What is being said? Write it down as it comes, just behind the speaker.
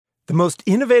The most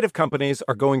innovative companies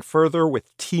are going further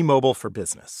with T-Mobile for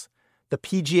Business. The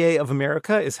PGA of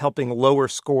America is helping lower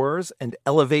scores and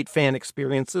elevate fan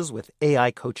experiences with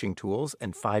AI coaching tools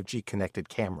and 5G connected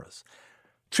cameras.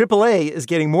 AAA is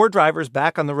getting more drivers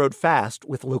back on the road fast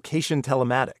with location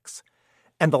telematics.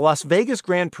 And the Las Vegas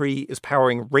Grand Prix is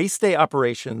powering race day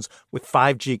operations with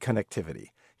 5G connectivity,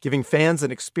 giving fans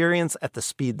an experience at the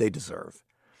speed they deserve.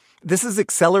 This is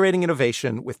accelerating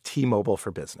innovation with T-Mobile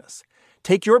for Business.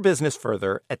 Take your business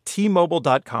further at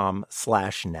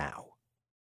T-Mobile.com/now.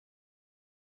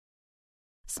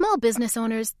 Small business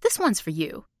owners, this one's for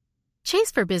you.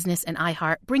 Chase for Business and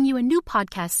iHeart bring you a new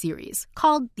podcast series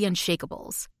called The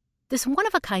Unshakables. This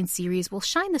one-of-a-kind series will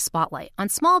shine the spotlight on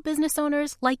small business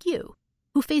owners like you,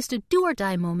 who faced a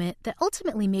do-or-die moment that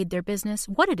ultimately made their business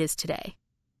what it is today.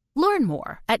 Learn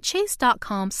more at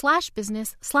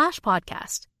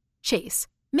chase.com/business/podcast. Chase,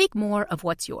 make more of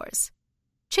what's yours.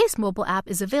 Chase mobile app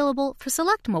is available for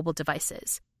select mobile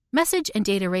devices. Message and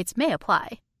data rates may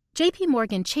apply. J.P.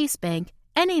 Morgan Chase Bank,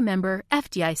 N.A. member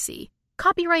FDIC.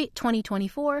 Copyright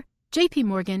 2024, J.P.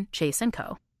 Morgan Chase &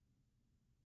 Co.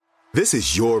 This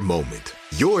is your moment,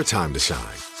 your time to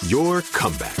shine, your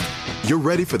comeback. You're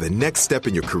ready for the next step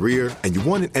in your career, and you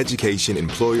want an education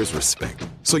employers respect.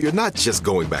 So you're not just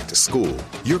going back to school,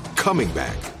 you're coming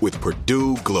back with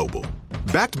Purdue Global.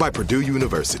 Backed by Purdue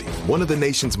University, one of the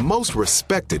nation's most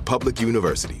respected public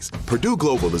universities, Purdue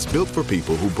Global is built for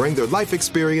people who bring their life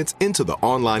experience into the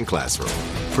online classroom.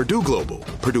 Purdue Global,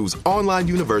 Purdue's online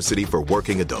university for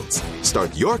working adults.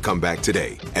 Start your comeback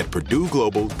today at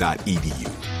purdueglobal.edu.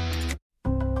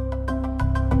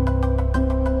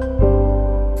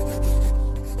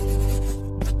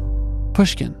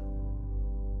 Pushkin.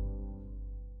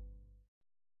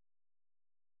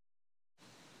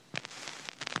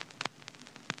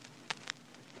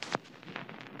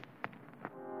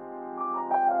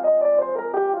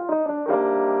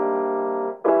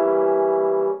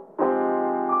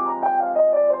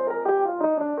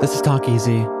 This is Talk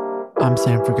Easy. I'm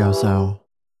Sam Fragoso.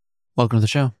 Welcome to the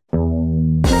show.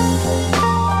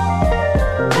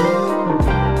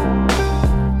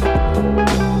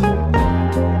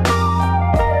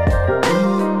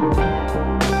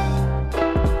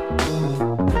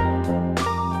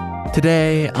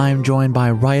 Today, I'm joined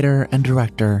by writer and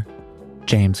director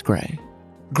James Gray.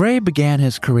 Gray began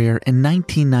his career in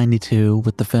 1992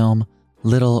 with the film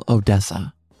Little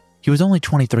Odessa. He was only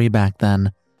 23 back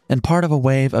then, and part of a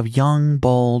wave of young,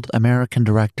 bold American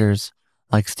directors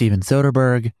like Steven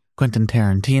Soderbergh, Quentin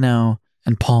Tarantino,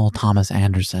 and Paul Thomas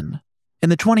Anderson. In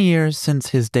the 20 years since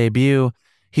his debut,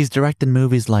 he's directed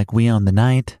movies like We Own the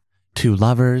Night, Two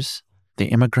Lovers, The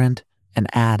Immigrant, and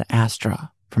Ad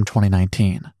Astra from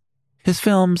 2019. His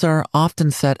films are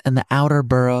often set in the outer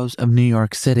boroughs of New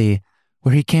York City,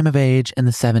 where he came of age in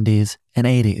the 70s and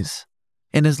 80s.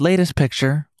 In his latest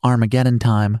picture, Armageddon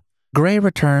Time, Gray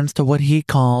returns to what he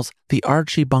calls the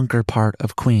Archie Bunker part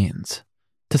of Queens.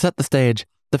 To set the stage,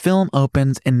 the film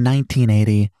opens in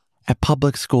 1980 at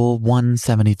Public School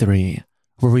 173,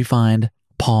 where we find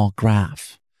Paul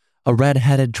Graff, a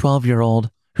red-headed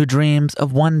 12-year-old who dreams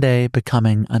of one day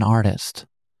becoming an artist.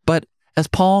 But as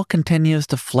Paul continues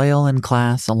to flail in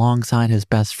class alongside his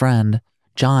best friend,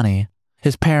 Johnny,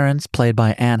 his parents, played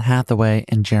by Anne Hathaway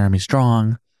and Jeremy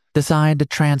Strong, decide to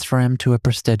transfer him to a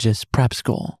prestigious prep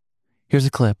school. Here's a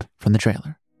clip from the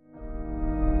trailer.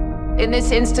 In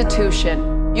this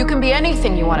institution, you can be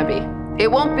anything you want to be. It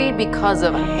won't be because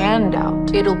of a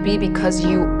handout. It'll be because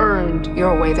you earned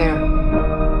your way there.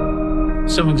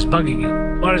 Something's bugging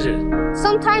you. What is it?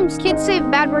 Sometimes kids say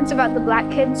bad words about the black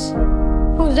kids.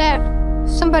 Who's that?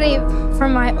 Somebody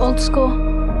from my old school.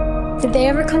 Did they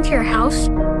ever come to your house?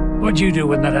 What do you do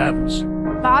when that happens?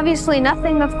 Obviously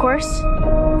nothing, of course.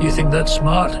 You think that's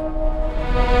smart?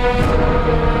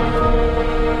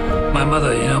 My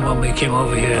mother, when we came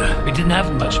over here, we didn't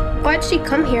have much. Why'd she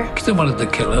come here? Because they wanted to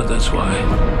kill her, that's why.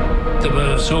 They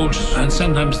were soldiers, and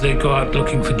sometimes they'd go out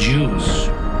looking for Jews.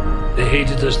 They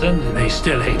hated us then, and they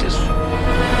still hate us.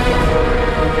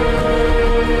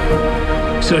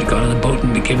 So I got on a boat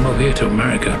and we came over here to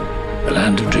America, the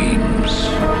land of dreams.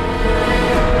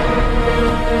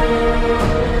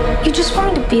 You just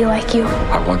wanted to be like you.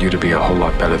 I want you to be a whole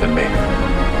lot better than me.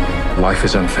 Life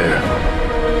is unfair.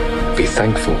 Be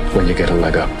thankful when you get a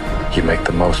leg up. You make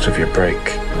the most of your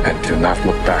break and do not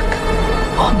look back.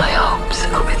 All my hopes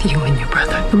are with you and your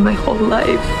brother for my whole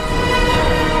life.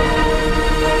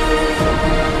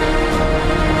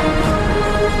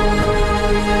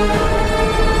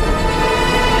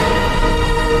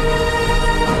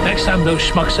 Next time those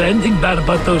schmucks say anything bad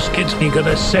about those kids, you're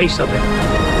gonna say something.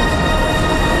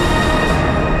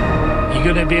 You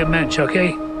You're gonna be a mensch,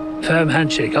 okay? Firm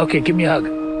handshake. Okay, give me a hug.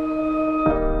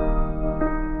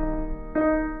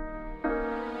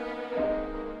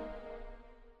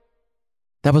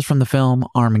 That was from the film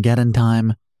Armageddon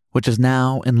Time, which is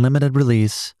now in limited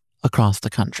release across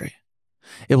the country.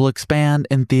 It will expand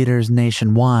in theaters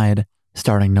nationwide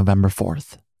starting November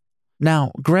 4th.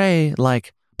 Now, Gray,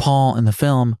 like Paul in the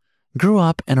film, grew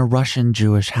up in a Russian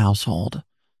Jewish household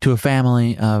to a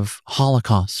family of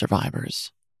Holocaust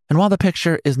survivors. And while the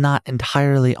picture is not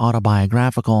entirely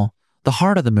autobiographical, the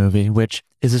heart of the movie, which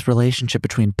is this relationship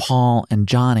between Paul and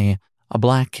Johnny, a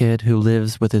black kid who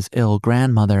lives with his ill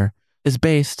grandmother, is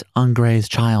based on Gray's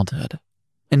childhood.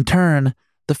 In turn,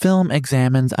 the film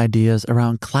examines ideas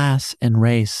around class and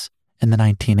race in the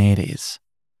 1980s,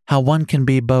 how one can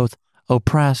be both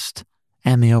oppressed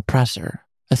and the oppressor,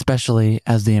 especially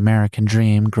as the American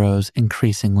dream grows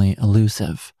increasingly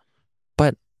elusive.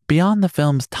 But beyond the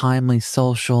film's timely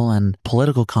social and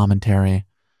political commentary,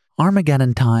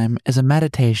 Armageddon Time is a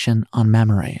meditation on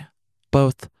memory,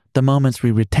 both the moments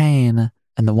we retain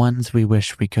and the ones we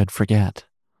wish we could forget.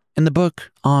 In the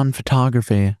book On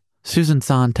Photography, Susan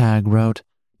Sontag wrote,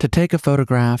 "To take a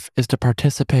photograph is to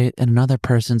participate in another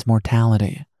person's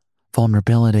mortality,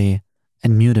 vulnerability,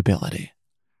 and mutability.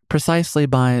 Precisely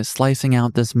by slicing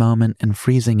out this moment and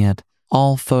freezing it,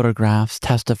 all photographs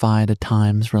testify to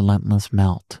time's relentless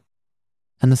melt."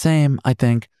 And the same, I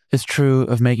think, is true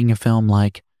of making a film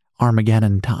like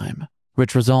Armageddon Time,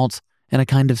 which results in a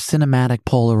kind of cinematic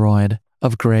Polaroid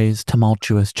of Gray's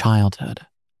tumultuous childhood.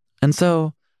 And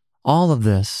so, all of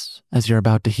this, as you're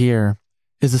about to hear,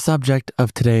 is the subject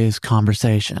of today's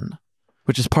conversation,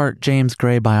 which is part James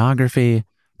Gray biography,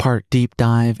 part deep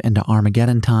dive into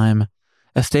Armageddon Time,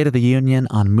 a State of the Union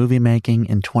on movie making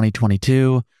in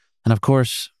 2022, and of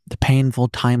course, the painful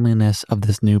timeliness of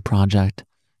this new project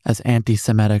as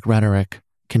anti-Semitic rhetoric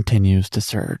continues to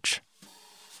surge.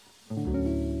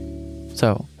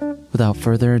 So, without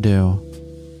further ado,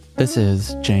 this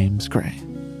is James Gray.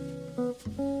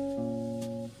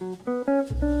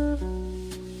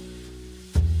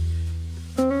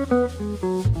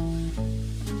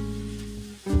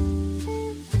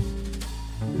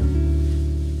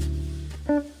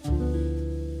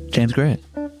 James Gray.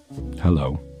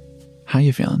 Hello. How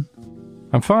you feeling?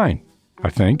 I'm fine, I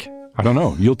think. I don't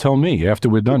know. You'll tell me after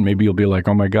we're done. Maybe you'll be like,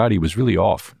 oh my God, he was really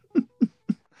off.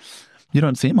 You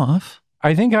don't seem off.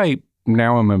 I think I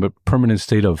now am in a permanent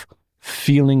state of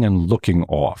feeling and looking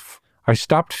off. I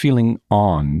stopped feeling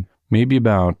on maybe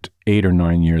about 8 or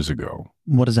 9 years ago.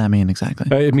 What does that mean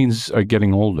exactly? It means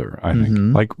getting older, I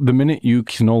think. Like the minute you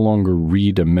can no longer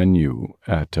read a menu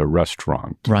at a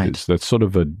restaurant. Right. That's sort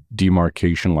of a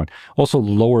demarcation line. Also,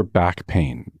 lower back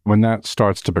pain. When that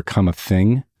starts to become a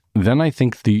thing, then I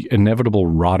think the inevitable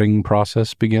rotting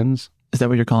process begins. Is that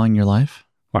what you're calling your life?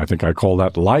 I think I call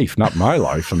that life, not my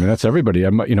life. I mean, that's everybody.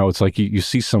 It's like you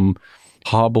see some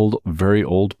hobbled, very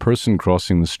old person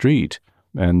crossing the street,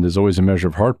 and there's always a measure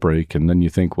of heartbreak, and then you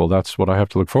think, well, that's what I have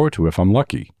to look forward to if I'm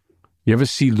lucky. You ever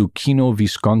see Luchino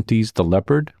Visconti's The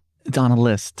Leopard? It's on a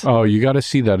list. Oh, you got to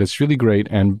see that. It's really great,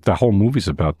 and the whole movie's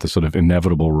about the sort of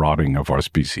inevitable rotting of our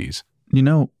species. You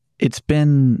know, it's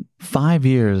been 5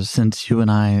 years since you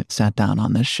and I sat down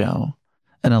on this show,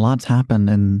 and a lot's happened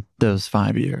in those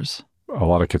 5 years. A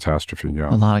lot of catastrophe,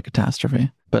 yeah. A lot of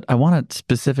catastrophe. But I want to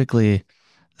specifically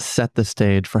set the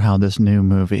stage for how this new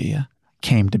movie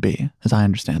came to be, as I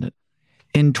understand it.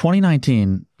 In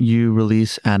 2019, you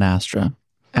release Ad Astra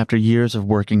after years of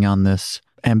working on this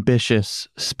ambitious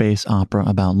space opera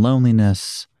about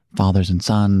loneliness, fathers and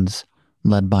sons,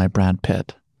 led by Brad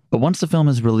Pitt. But once the film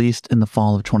is released in the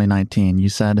fall of 2019, you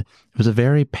said it was a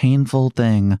very painful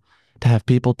thing to have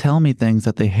people tell me things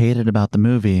that they hated about the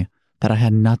movie that I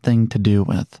had nothing to do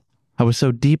with. I was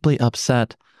so deeply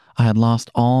upset, I had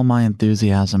lost all my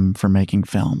enthusiasm for making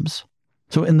films.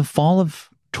 So in the fall of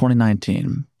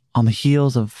 2019, on the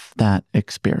heels of that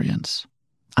experience,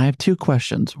 I have two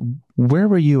questions. Where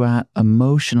were you at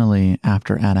emotionally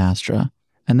after Ad Astra?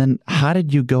 And then how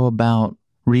did you go about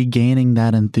regaining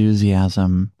that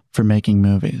enthusiasm for making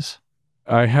movies?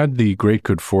 I had the great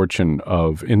good fortune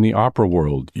of, in the opera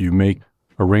world, you make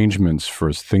arrangements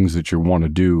for things that you want to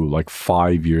do like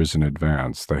 5 years in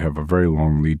advance. They have a very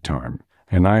long lead time.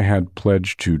 And I had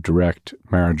pledged to direct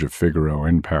Marriage of Figaro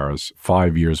in Paris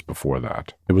 5 years before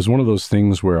that. It was one of those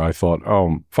things where I thought,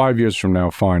 5 years from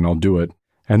now, fine, I'll do it.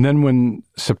 And then when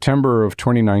September of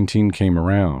 2019 came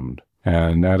around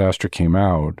and Ad Astra came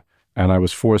out, and I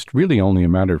was forced really only a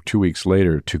matter of 2 weeks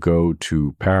later to go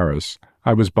to Paris,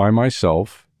 I was by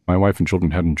myself. My wife and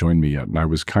children hadn't joined me yet, and I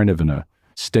was kind of in a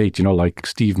state, like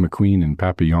Steve McQueen in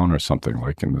Papillon or something,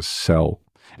 like in this cell.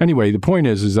 Anyway, the point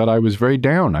is that I was very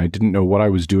down. I didn't know what I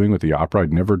was doing with the opera.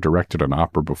 I'd never directed an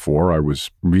opera before. I was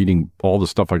reading all the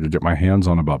stuff I could get my hands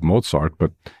on about Mozart,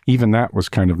 but even that was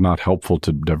kind of not helpful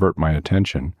to divert my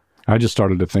attention. I just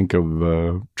started to think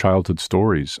of childhood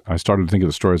stories. I started to think of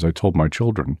the stories I told my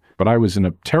children. But I was in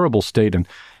a terrible state. And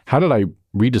how did I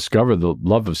rediscover the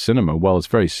love of cinema? Well, it's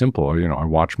very simple. I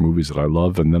watch movies that I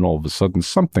love, and then all of a sudden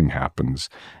something happens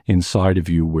inside of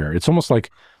you where it's almost like,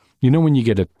 when you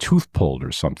get a tooth pulled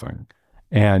or something,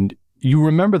 and you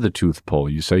remember the tooth pull,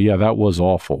 you say, yeah, that was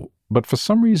awful. But for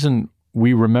some reason,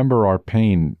 we remember our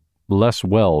pain less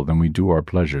well than we do our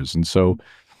pleasures. And so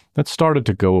that started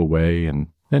to go away, and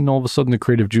then all of a sudden the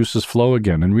creative juices flow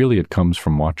again. And really it comes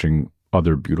from watching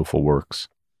other beautiful works.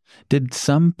 Did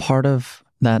some part of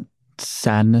that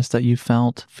sadness that you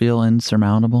felt feel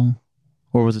insurmountable?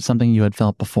 Or was it something you had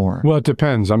felt before? Well, it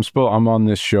depends. I'm on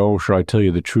this show. Should I tell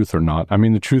you the truth or not? I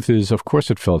mean, the truth is, of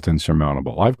course, it felt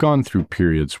insurmountable. I've gone through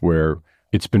periods where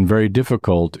it's been very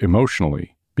difficult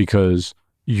emotionally because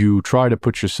you try to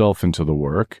put yourself into the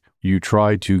work. You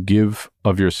try to give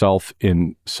of yourself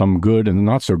in some good and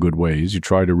not so good ways. You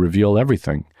try to reveal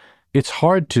everything. It's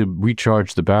hard to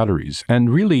recharge the batteries.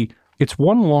 And really, it's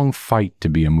one long fight to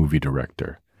be a movie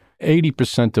director.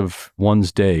 80% of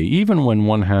one's day, even when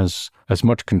one has as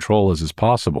much control as is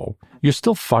possible, you're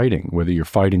still fighting, whether you're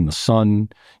fighting the sun,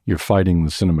 you're fighting the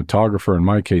cinematographer, in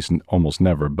my case, almost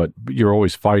never, but you're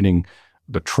always fighting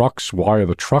the trucks. Why are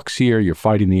the trucks here? You're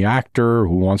fighting the actor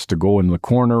who wants to go in the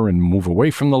corner and move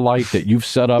away from the light that you've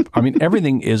set up. I mean,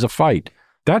 everything is a fight.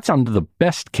 That's under the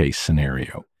best case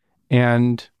scenario.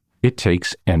 And it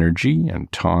takes energy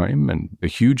and time and a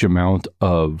huge amount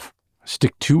of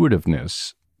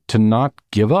stick-to-itiveness to not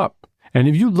give up. And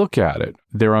if you look at it,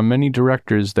 there are many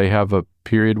directors, they have a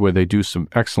period where they do some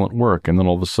excellent work, and then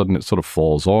all of a sudden it sort of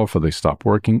falls off or they stop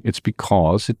working. It's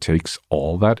because it takes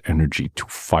all that energy to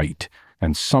fight.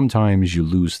 And sometimes you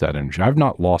lose that energy. I've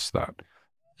not lost that.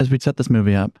 As we set this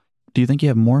movie up, do you think you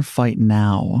have more fight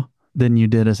now than you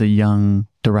did as a young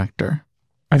director?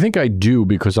 I think I do,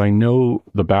 because I know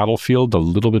the battlefield a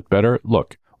little bit better.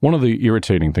 Look, one of the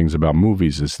irritating things about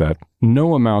movies is that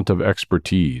no amount of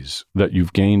expertise that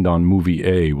you've gained on movie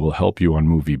A will help you on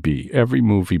movie B. Every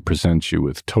movie presents you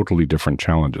with totally different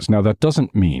challenges. Now, that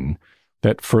doesn't mean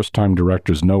that first-time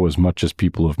directors know as much as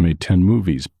people who have made 10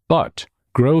 movies, but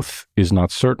growth is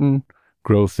not certain.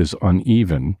 Growth is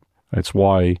uneven. It's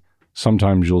why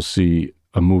sometimes you'll see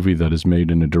a movie that is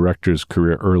made in a director's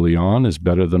career early on is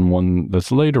better than one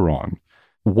that's later on.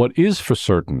 What is for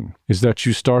certain is that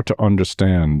you start to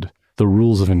understand the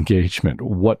rules of engagement,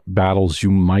 what battles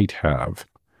you might have.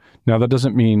 Now, that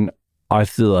doesn't mean I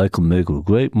feel I can make a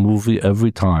great movie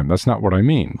every time. That's not what I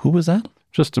mean. Who was that?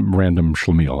 Just a random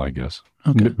schlemiel, I guess.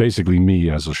 Okay. Basically me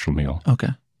as a schlemiel. Okay.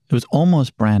 It was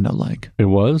almost Brando-like. It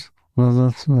was? Well,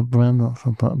 that's Brando.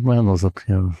 Brando's up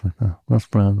here. That's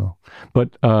Brando.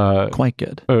 But quite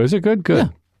good. Oh, is it good? Good. Yeah.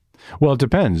 Well, it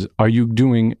depends. Are you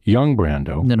doing young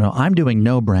Brando? No, I'm doing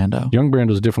no Brando. Young Brando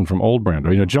is different from old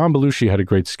Brando. John Belushi had a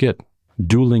great skit.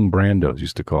 Dueling Brandos,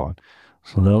 used to call it.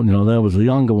 So, there was a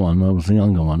younger one. That was the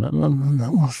younger one. That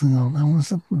was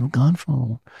the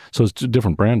Godfather. So it's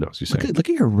different Brandos, you say. Look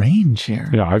at your range here.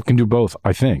 Yeah, I can do both,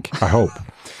 I think. I hope.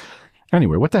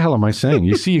 Anyway, what the hell am I saying?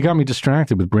 You see, you got me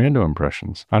distracted with Brando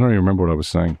impressions. I don't even remember what I was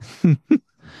saying.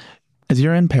 As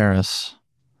you're in Paris,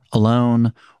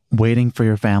 alone, waiting for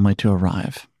your family to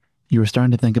arrive, you were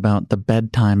starting to think about the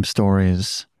bedtime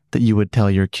stories that you would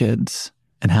tell your kids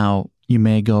and how you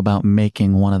may go about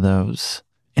making one of those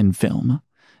in film.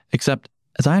 Except,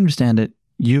 as I understand it,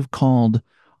 you've called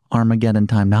Armageddon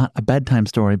Time not a bedtime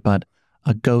story, but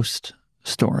a ghost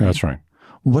story. That's right.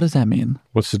 What does that mean?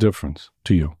 What's the difference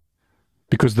to you?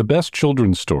 Because the best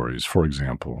children's stories, for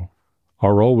example,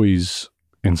 are always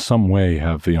in some way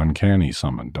have the uncanny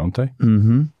summoned, don't they?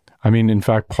 Mm-hmm. I mean, in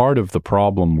fact, part of the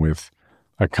problem with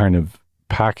a kind of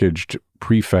packaged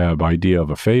prefab idea of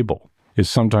a fable is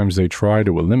sometimes they try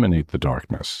to eliminate the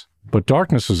darkness. But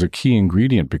darkness is a key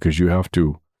ingredient because you have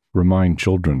to remind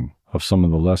children of some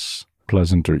of the less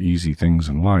pleasant or easy things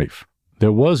in life.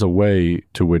 There was a way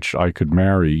to which I could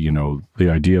marry, the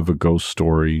idea of a ghost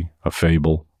story, a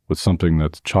fable, with something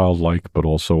that's childlike but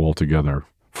also altogether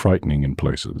frightening in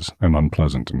places and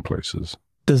unpleasant in places.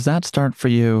 Does that start for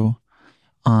you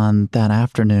on that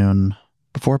afternoon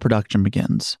before production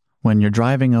begins, when you're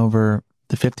driving over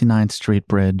the 59th Street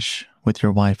Bridge with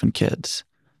your wife and kids,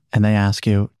 and they ask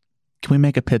you, can we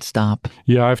make a pit stop?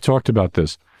 Yeah, I've talked about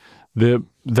this.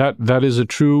 That is a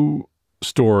true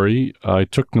story. I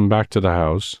took them back to the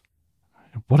house.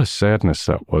 What a sadness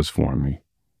that was for me.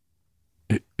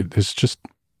 It's just,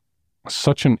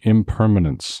 such an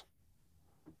impermanence.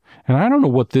 And I don't know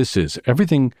what this is.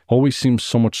 Everything always seems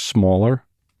so much smaller.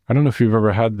 I don't know if you've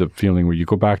ever had the feeling where you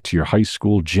go back to your high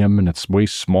school gym and it's way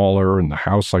smaller, and the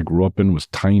house I grew up in was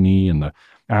tiny, and the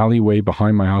alleyway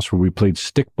behind my house where we played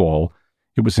stickball,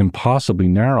 it was impossibly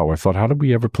narrow. I thought, how did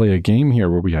we ever play a game here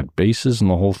where we had bases and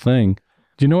the whole thing?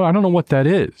 I don't know what that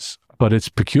is, but it's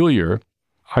peculiar.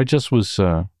 I just was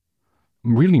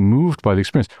really moved by the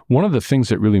experience. One of the things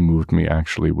that really moved me,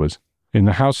 actually, was in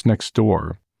the house next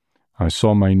door, I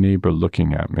saw my neighbor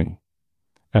looking at me.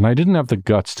 And I didn't have the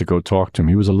guts to go talk to him.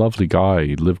 He was a lovely guy.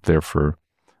 He lived there for,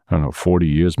 40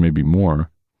 years, maybe more.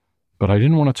 But I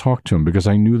didn't want to talk to him because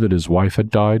I knew that his wife had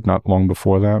died not long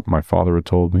before that. My father had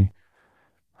told me.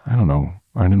 I don't know.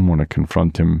 I didn't want to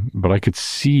confront him, but I could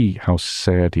see how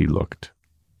sad he looked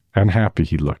and happy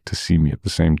he looked to see me at the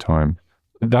same time.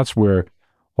 That's where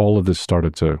all of this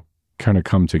started to kind of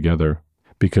come together,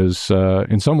 because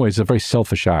in some ways it's a very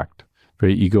selfish act,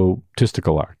 very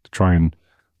egotistical act, to try and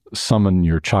summon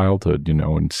your childhood,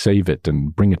 and save it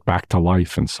and bring it back to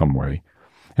life in some way.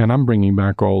 And I'm bringing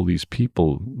back all these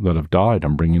people that have died.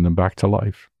 I'm bringing them back to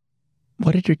life.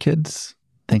 What did your kids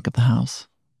think of the house?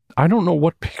 I don't know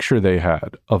what picture they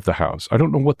had of the house. I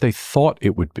don't know what they thought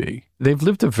it would be. They've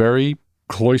lived a very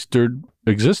cloistered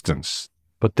existence,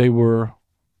 but they were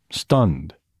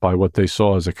stunned by what they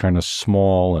saw as a kind of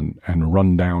small and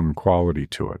rundown quality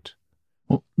to it.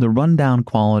 Well, the rundown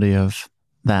quality of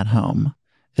that home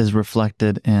is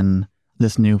reflected in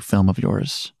this new film of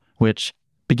yours, which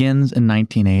begins in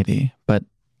 1980, but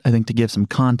I think to give some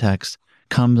context,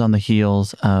 comes on the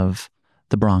heels of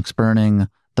the Bronx burning,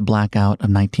 the blackout of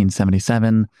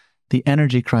 1977, the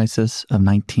energy crisis of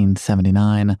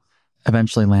 1979,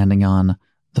 eventually landing on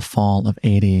the fall of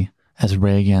 80 as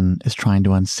Reagan is trying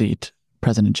to unseat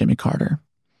President Jimmy Carter.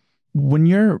 When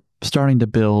you're starting to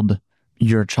build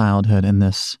your childhood in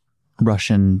this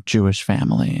Russian Jewish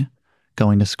family,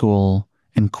 going to school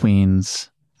in Queens,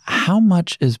 how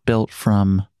much is built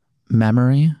from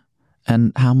memory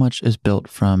and how much is built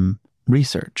from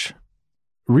research?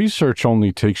 Research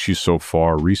only takes you so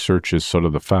far. Research is sort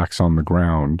of the facts on the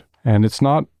ground, and it's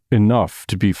not enough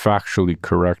to be factually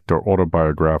correct or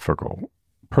autobiographical.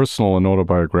 Personal and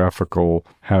autobiographical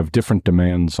have different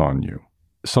demands on you.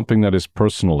 Something that is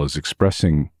personal is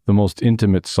expressing the most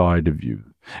intimate side of you.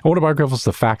 Autobiographical is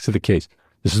the facts of the case.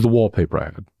 This is the wallpaper I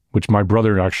had, which my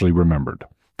brother actually remembered.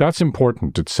 That's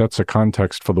important. It sets a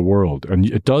context for the world, and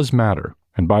it does matter.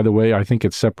 And by the way, I think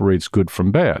it separates good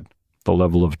from bad, the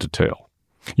level of detail.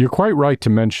 You're quite right to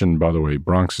mention, by the way,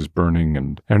 Bronx is burning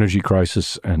and energy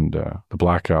crisis and the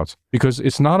blackouts, because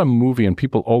it's not a movie, and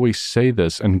people always say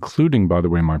this, including, by the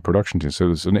way, my production team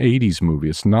says it's an 80s movie.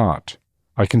 It's not.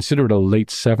 I consider it a late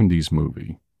 70s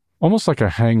movie, almost like a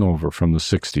hangover from the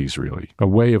 60s, really, a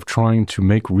way of trying to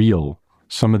make real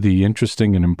some of the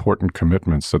interesting and important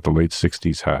commitments that the late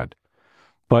 60s had.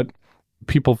 But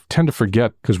people tend to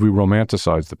forget, because we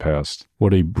romanticize the past,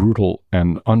 what a brutal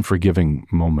and unforgiving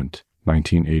moment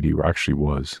 1980 actually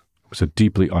was. It was a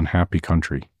deeply unhappy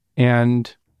country.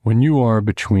 And when you are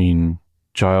between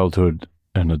childhood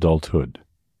and adulthood,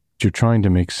 you're trying to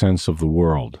make sense of the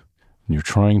world. And you're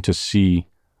trying to see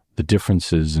the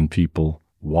differences in people,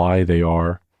 why they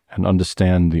are, and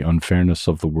understand the unfairness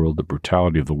of the world, the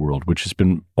brutality of the world, which has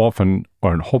been often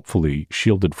or hopefully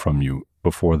shielded from you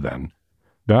before then.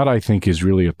 That, I think, is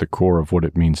really at the core of what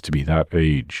it means to be that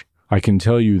age. I can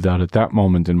tell you that at that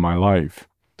moment in my life,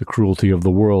 the cruelty of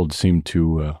the world seemed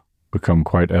to become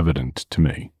quite evident to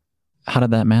me. How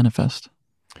did that manifest?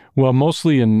 Well,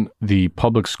 mostly in the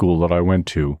public school that I went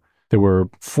to, there were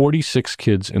 46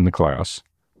 kids in the class,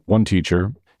 one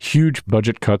teacher. Huge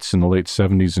budget cuts in the late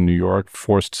 70s in New York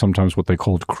forced sometimes what they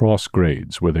called cross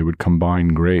grades, where they would combine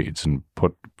grades and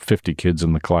put 50 kids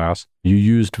in the class. You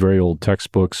used very old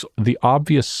textbooks. The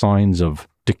obvious signs of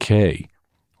decay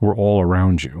were all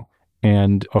around you.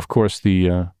 And, of course,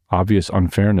 the obvious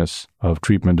unfairness of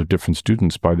treatment of different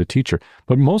students by the teacher.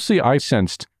 But mostly I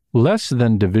sensed less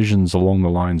than divisions along the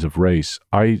lines of race.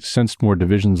 I sensed more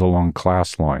divisions along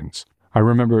class lines. I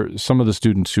remember some of the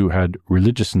students who had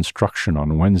religious instruction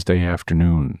on Wednesday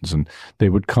afternoons, and they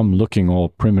would come looking all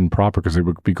prim and proper because they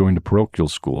would be going to parochial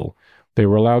school. They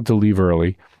were allowed to leave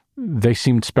early. They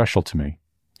seemed special to me,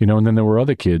 and then there were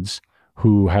other kids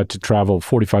who had to travel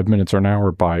 45 minutes or an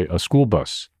hour by a school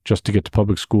bus just to get to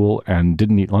public school and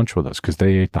didn't eat lunch with us because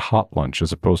they ate the hot lunch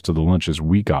as opposed to the lunches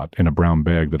we got in a brown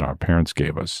bag that our parents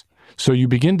gave us. So you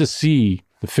begin to see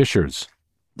the fissures.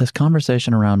 This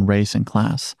conversation around race and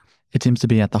class, it seems to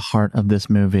be at the heart of this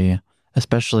movie,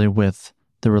 especially with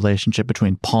the relationship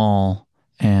between Paul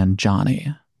and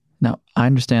Johnny. Now, I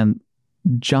understand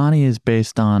Johnny is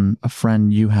based on a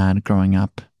friend you had growing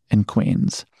up in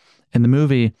Queens. In the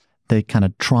movie, they kind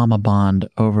of trauma bond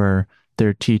over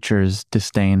their teacher's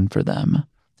disdain for them.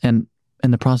 And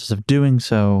in the process of doing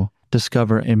so,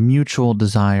 discover a mutual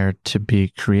desire to be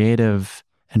creative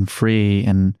and free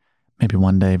and maybe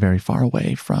one day very far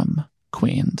away from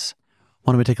Queens.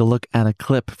 Why don't we take a look at a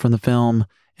clip from the film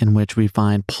in which we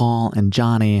find Paul and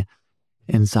Johnny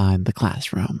inside the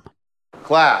classroom.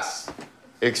 Class,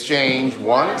 exchange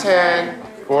 110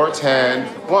 for 10,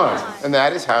 1. And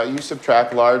that is how you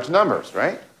subtract large numbers,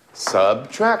 right?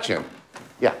 Subtraction.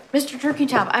 Yeah. Mr.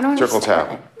 Turkeytop, I don't Circle understand.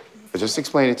 tab. I just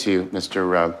explained it to you,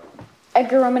 Mr.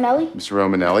 Edgar Romanelli? Mr.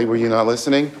 Romanelli. Were you not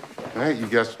listening? All right, you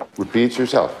just repeat it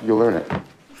yourself. You'll learn it.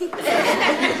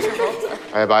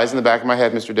 I have eyes in the back of my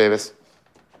head, Mr. Davis.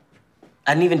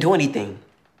 I didn't even do anything.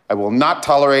 I will not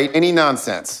tolerate any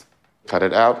nonsense. Cut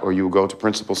it out, or you will go to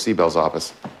Principal Seabell's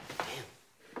office.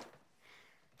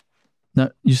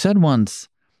 Now, you said once,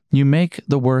 you make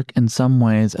the work in some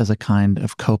ways as a kind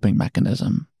of coping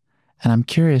mechanism. And I'm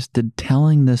curious, did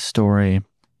telling this story,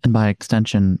 and by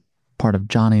extension, part of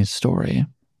Johnny's story,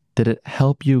 did it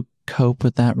help you cope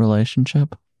with that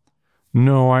relationship?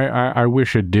 No, I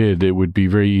wish it did. It would be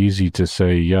very easy to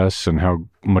say yes and how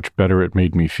much better it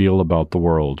made me feel about the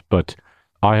world. But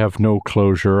I have no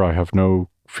closure. I have no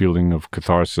feeling of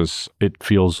catharsis. It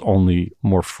feels only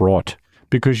more fraught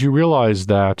because you realize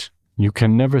that you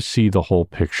can never see the whole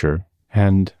picture.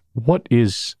 And what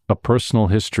is a personal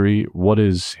history? What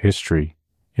is history?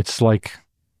 It's like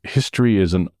history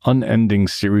is an unending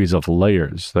series of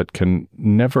layers that can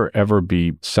never, ever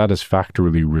be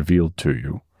satisfactorily revealed to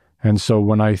you. And so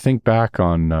when I think back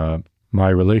on my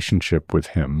relationship with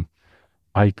him,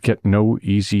 I get no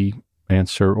easy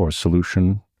answer or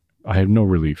solution. I have no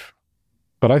relief.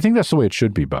 But I think that's the way it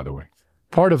should be, by the way.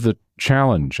 Part of the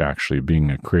challenge, actually, of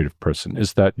being a creative person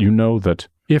is that you know that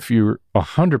if you're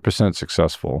 100%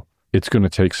 successful, it's going to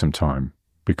take some time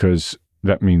because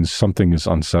that means something is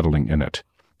unsettling in it.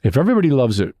 If everybody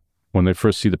loves it when they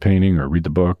first see the painting or read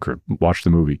the book or watch the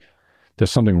movie,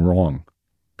 there's something wrong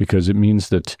because it means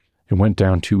that it went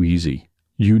down too easy.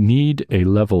 You need a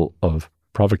level of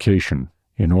provocation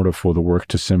in order for the work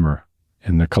to simmer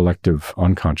in the collective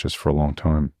unconscious for a long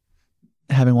time.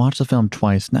 Having watched the film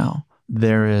twice now,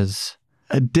 there is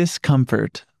a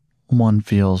discomfort one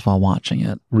feels while watching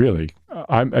it. Really? You're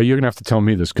going to have to tell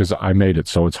me this because I made it,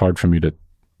 so it's hard for me to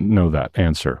know that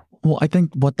answer. Well, I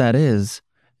think what that is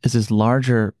this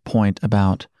larger point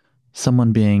about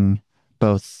someone being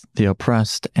both the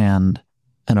oppressed and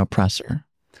an oppressor.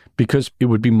 Because it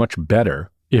would be much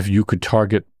better if you could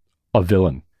target a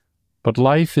villain. But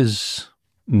life is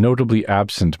notably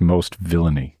absent most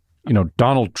villainy. You know,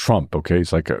 Donald Trump, okay,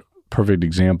 he's like a perfect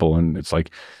example. And it's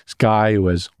like this guy who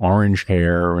has orange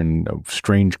hair and a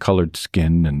strange colored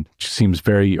skin and seems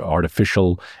very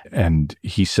artificial. And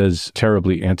he says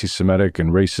terribly anti-Semitic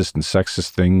and racist and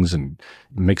sexist things and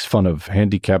makes fun of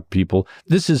handicapped people.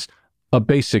 This is a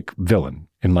basic villain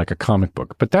in like a comic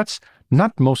book. But that's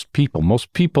not most people.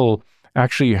 Most people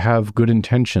actually have good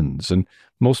intentions, and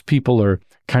most people are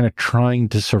kind of trying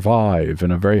to survive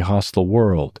in a very hostile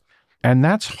world. And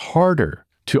that's harder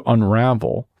to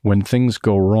unravel when things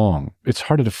go wrong. It's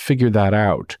harder to figure that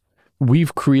out.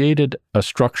 We've created a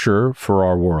structure for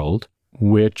our world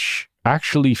which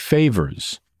actually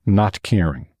favors not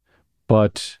caring.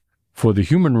 But for the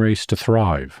human race to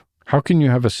thrive, how can you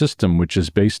have a system which is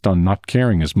based on not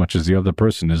caring as much as the other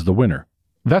person is the winner?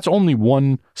 That's only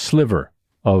one sliver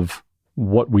of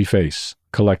what we face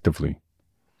collectively.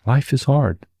 Life is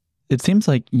hard. It seems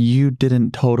like you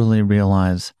didn't totally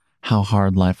realize how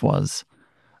hard life was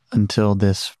until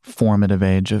this formative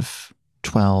age of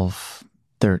 12,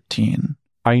 13.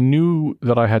 I knew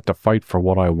that I had to fight for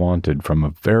what I wanted from a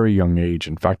very young age.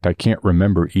 In fact, I can't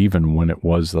remember even when it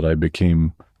was that I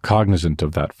became cognizant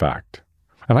of that fact.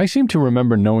 And I seem to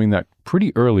remember knowing that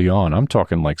pretty early on. I'm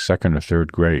talking like second or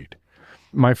third grade.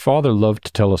 My father loved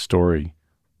to tell a story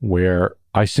where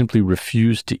I simply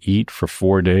refused to eat for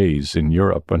 4 days in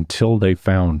Europe until they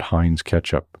found Heinz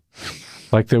ketchup.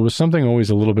 Like there was something always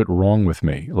a little bit wrong with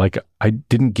me. Like I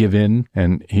didn't give in.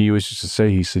 And he used to say,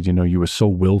 he said, you know, you were so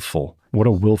willful. What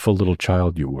a willful little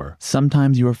child you were.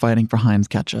 Sometimes you were fighting for Heinz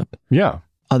ketchup. Yeah.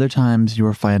 Other times you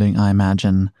were fighting, I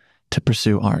imagine, to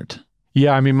pursue art.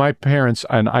 Yeah, I mean, my parents,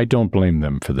 and I don't blame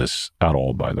them for this at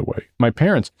all, by the way. My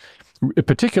parents,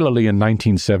 particularly in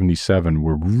 1977,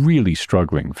 were really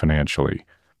struggling financially.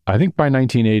 I think by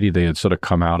 1980, they had sort of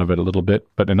come out of it a little bit.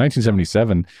 But in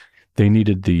 1977, they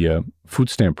needed the food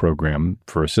stamp program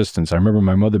for assistance. I remember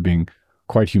my mother being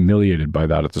quite humiliated by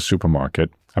that at the supermarket.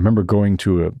 I remember going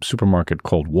to a supermarket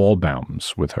called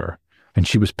Waldbaum's with her, and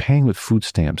she was paying with food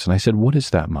stamps. And I said, "What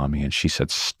is that, Mommy?" And she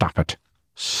said, "Stop it.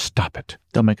 Stop it."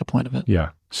 Don't make a point of it. Yeah,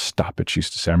 stop it, she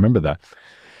used to say. I remember that.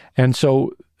 And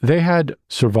so they had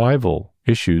survival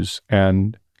issues.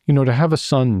 And, to have a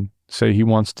son say he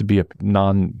wants to be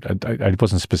I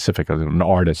wasn't specific, an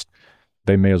artist,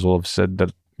 they may as well have said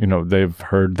that, they've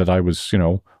heard that I was,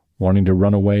 wanting to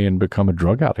run away and become a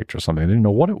drug addict or something. They didn't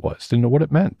know what it was, didn't know what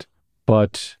it meant.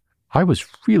 But I was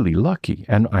really lucky,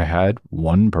 and I had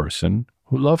one person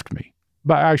who loved me.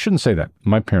 But I shouldn't say that.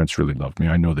 My parents really loved me.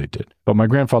 I know they did. But my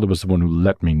grandfather was the one who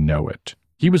let me know it.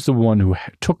 He was the one who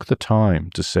took the time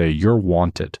to say, "You're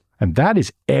wanted." And that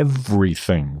is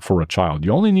everything for a child.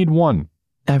 You only need one.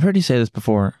 I've heard you say this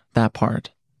before, that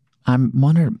part. I'm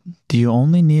wondering, do you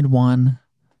only need one,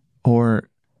 or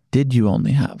did you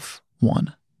only have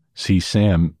one? See,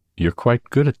 Sam, you're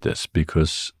quite good at this,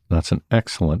 because that's an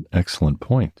excellent, excellent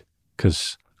point.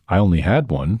 Because I only had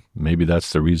one. Maybe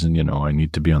that's the reason, I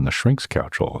need to be on the shrink's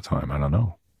couch all the time. I don't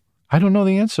know. I don't know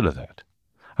the answer to that.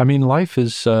 I mean, life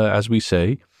is, as we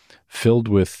say, filled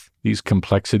with these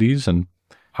complexities, and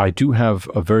I do have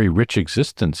a very rich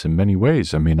existence in many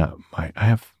ways. I mean, I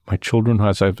have my children,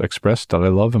 as I've expressed, that I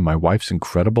love, and my wife's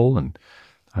incredible, and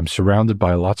I'm surrounded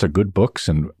by lots of good books,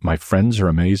 and my friends are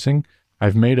amazing.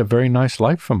 I've made a very nice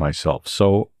life for myself.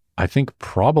 So I think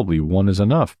probably one is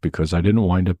enough, because I didn't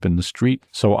wind up in the street.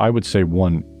 So I would say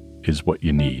one is what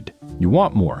you need. You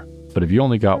want more, but if you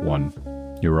only got one,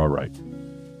 you're all right.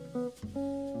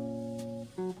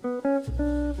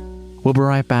 We'll be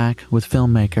right back with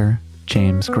filmmaker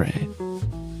James Gray.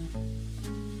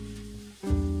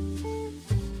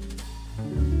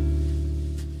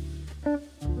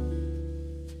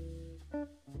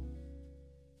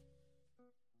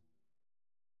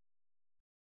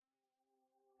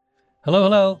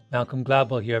 Hello. Malcolm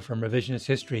Gladwell here from Revisionist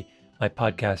History, my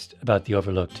podcast about the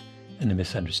overlooked and the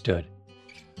misunderstood.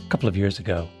 A couple of years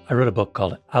ago, I wrote a book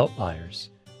called Outliers.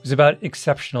 It was about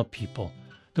exceptional people,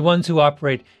 the ones who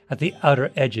operate at the outer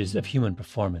edges of human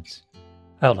performance.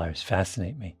 Outliers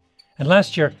fascinate me. And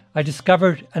last year, I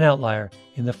discovered an outlier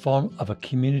in the form of a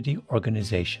community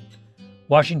organization,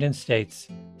 Washington State's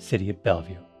City of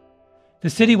Bellevue. The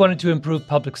city wanted to improve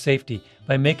public safety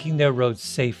by making their roads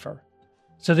safer.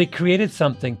 So they created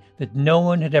something that no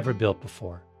one had ever built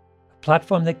before, a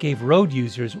platform that gave road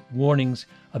users warnings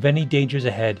of any dangers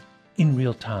ahead in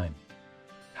real time.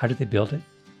 How did they build it?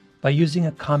 By using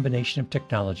a combination of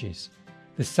technologies: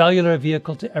 the Cellular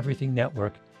Vehicle to Everything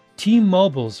network,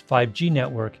 T-Mobile's 5G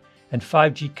network, and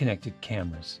 5G connected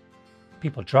cameras.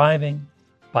 People driving,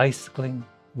 bicycling,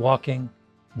 walking,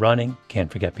 running,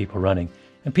 can't forget people running,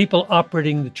 and people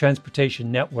operating the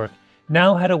transportation network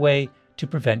now had a way to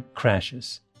prevent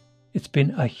crashes. It's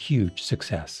been a huge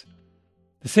success.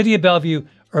 The City of Bellevue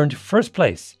earned first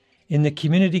place in the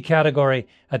community category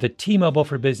at the T-Mobile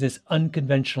for Business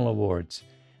Unconventional Awards,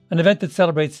 an event that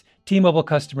celebrates T-Mobile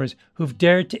customers who've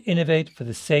dared to innovate for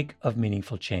the sake of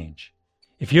meaningful change.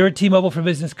 If you're a T-Mobile for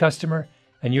Business customer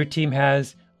and your team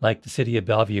has, like the City of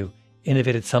Bellevue,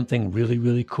 innovated something really,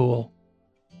 really cool,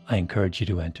 I encourage you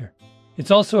to enter. It's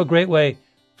also a great way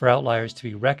for outliers to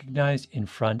be recognized in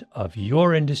front of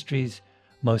your industry's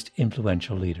most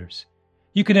influential leaders.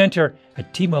 You can enter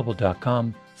at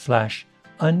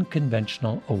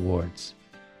tmobile.com/unconventional awards.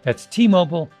 That's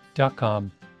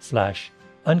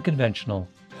tmobile.com/unconventional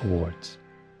awards.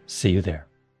 See you there.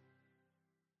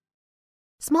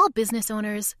 Small business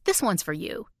owners, this one's for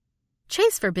you.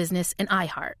 Chase for Business and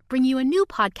iHeart bring you a new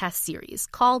podcast series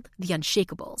called The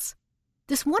Unshakables.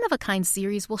 This one-of-a-kind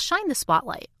series will shine the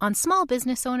spotlight on small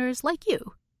business owners like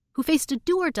you, who faced a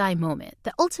do-or-die moment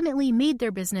that ultimately made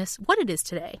their business what it is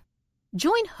today.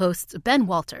 Join hosts Ben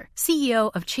Walter,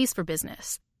 CEO of Chase for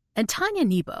Business, and Tanya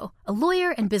Nebo, a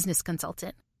lawyer and business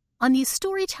consultant, on these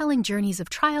storytelling journeys of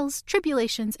trials,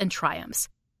 tribulations, and triumphs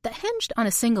that hinged on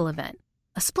a single event,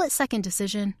 a split-second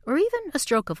decision, or even a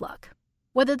stroke of luck.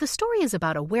 Whether the story is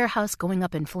about a warehouse going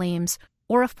up in flames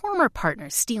or a former partner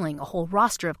stealing a whole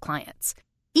roster of clients,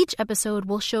 each episode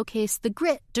will showcase the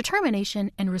grit,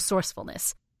 determination, and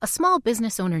resourcefulness a small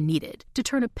business owner needed to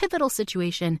turn a pivotal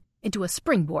situation into a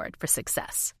springboard for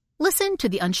success. Listen to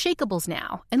The Unshakables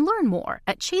now and learn more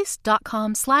at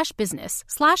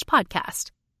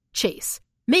chase.com/business/podcast. Chase,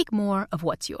 make more of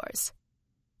what's yours.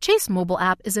 Chase mobile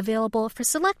app is available for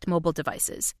select mobile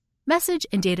devices. Message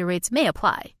and data rates may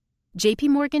apply. JP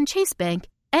Morgan Chase Bank,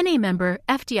 NA member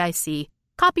FDIC,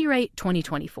 copyright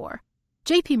 2024.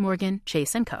 JP Morgan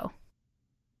Chase & Co.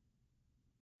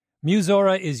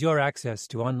 Musora is your access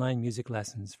to online music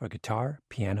lessons for guitar,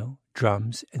 piano,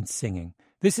 drums, and singing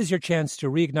This is your chance to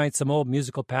reignite some old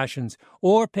musical passions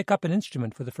or pick up an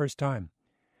instrument for the first time.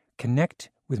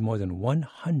 Connect with more than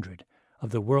 100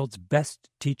 of the world's best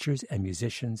teachers and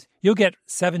musicians. You'll get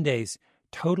 7 days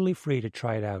totally free to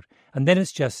try it out. And then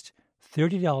it's just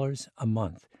 $30 a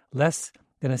month, less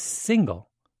than a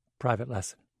single private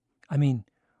lesson. I mean,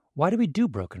 why do we do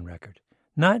Broken Record?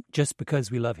 Not just because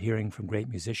we love hearing from great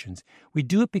musicians. We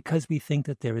do it because we think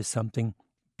that there is something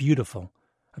beautiful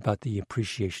about the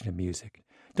appreciation of music.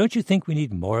 Don't you think we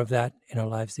need more of that in our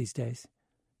lives these days?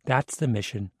 That's the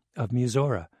mission of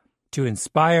Musora, to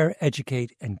inspire,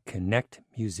 educate, and connect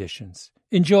musicians.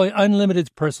 Enjoy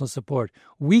unlimited personal support,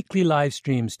 weekly live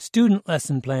streams, student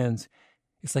lesson plans.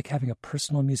 It's like having a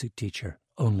personal music teacher,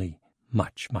 only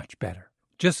much, much better.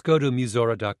 Just go to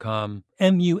Musora.com,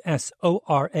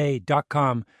 Musora.com,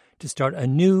 to start a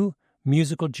new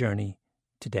musical journey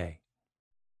today.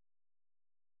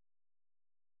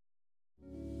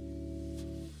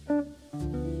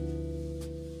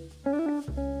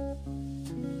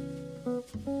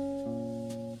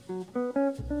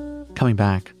 Coming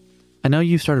back, I know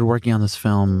you started working on this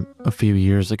film a few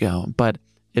years ago, but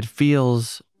it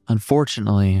feels,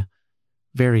 unfortunately,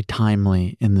 very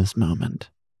timely in this moment.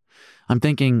 I'm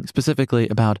thinking specifically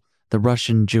about the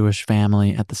Russian Jewish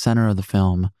family at the center of the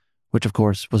film, which of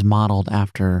course was modeled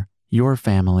after your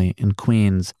family in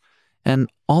Queens, and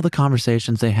all the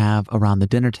conversations they have around the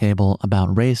dinner table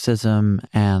about racism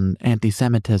and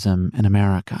anti-Semitism in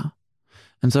America.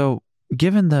 And so,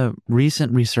 given the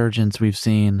recent resurgence we've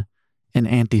seen in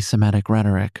anti-Semitic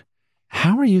rhetoric,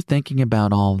 how are you thinking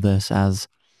about all of this as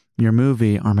your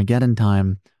movie, Armageddon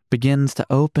Time, begins to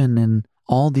open in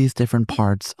all these different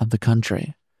parts of the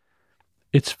country?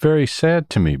 It's very sad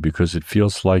to me because it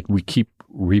feels like we keep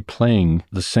replaying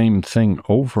the same thing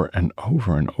over and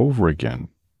over and over again.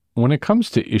 When it comes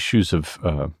to issues of,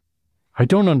 I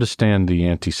don't understand the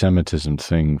anti-Semitism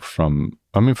thing from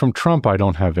Trump. I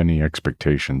don't have any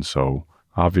expectations, so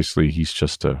obviously he's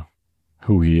just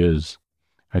who he is.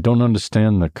 I don't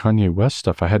understand the Kanye West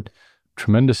stuff. I had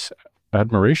tremendous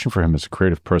admiration for him as a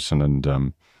creative person,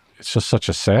 and it's just such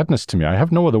a sadness to me. I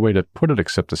have no other way to put it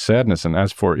except a sadness. And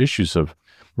as for issues of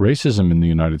racism in the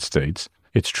United States,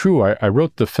 it's true. I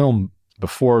wrote the film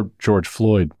before George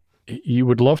Floyd. You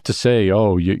would love to say,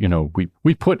 oh,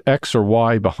 we put X or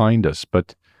Y behind us,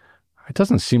 but it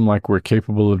doesn't seem like we're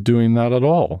capable of doing that at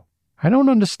all. I don't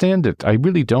understand it. I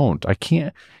really don't. I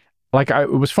can't.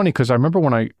 It was funny because I remember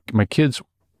when my kids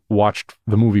watched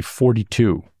the movie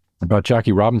 42 about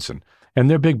Jackie Robinson, and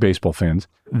they're big baseball fans.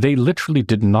 They literally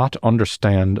did not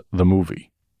understand the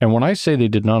movie. And when I say they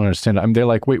did not understand it, they're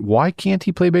like, wait, why can't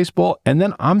he play baseball? And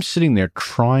then I'm sitting there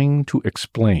trying to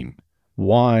explain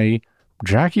why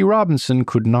Jackie Robinson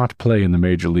could not play in the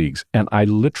major leagues. And I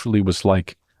literally was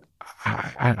like,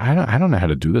 I don't know how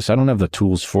to do this. I don't have the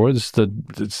tools for it.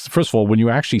 First of all, when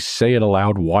you actually say it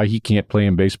aloud why he can't play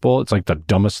in baseball, it's like the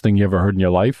dumbest thing you ever heard in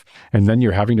your life. And then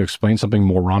you're having to explain something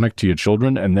moronic to your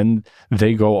children. And then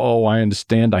they go, oh, I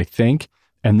understand, I think.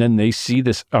 And then they see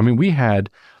this. We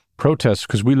had protests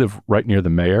because we live right near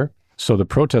the mayor. So the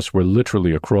protests were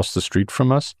literally across the street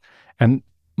from us. And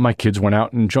my kids went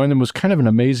out and joined them. It was kind of an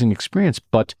amazing experience.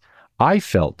 But I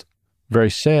felt very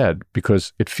sad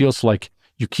because it feels like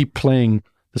you keep playing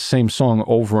the same song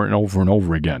over and over and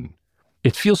over again.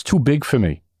 It feels too big for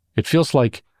me. It feels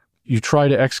like you try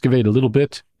to excavate a little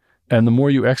bit, and the more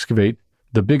you excavate,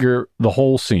 the bigger the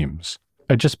hole seems.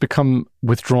 I just become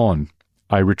withdrawn.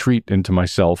 I retreat into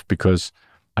myself because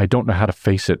I don't know how to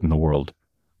face it in the world.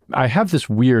 I have this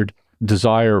weird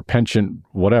desire, penchant,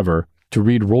 whatever, to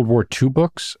read World War II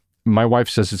books. My wife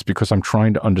says it's because I'm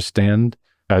trying to understand,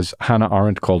 as Hannah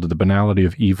Arendt called it, the banality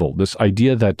of evil. This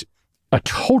idea that a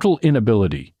total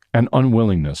inability and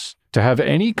unwillingness to have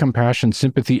any compassion,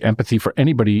 sympathy, empathy for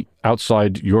anybody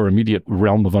outside your immediate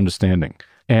realm of understanding.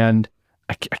 And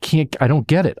I don't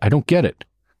get it. I don't get it.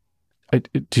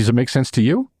 Does it make sense to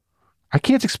you? I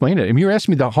can't explain it. You're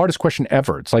asking me the hardest question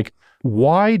ever. It's like,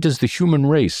 why does the human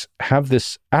race have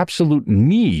this absolute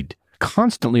need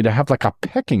constantly to have like a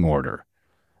pecking order?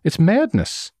 It's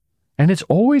madness. And it's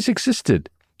always existed.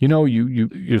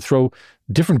 You throw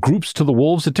different groups to the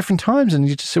wolves at different times, and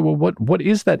you just say, well, what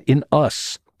is that in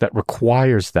us that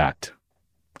requires that?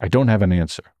 I don't have an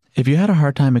answer. If you had a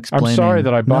hard time explaining... I'm sorry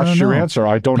that I botched your answer.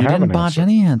 I don't have an answer. You didn't botch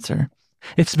any answer.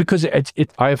 It's because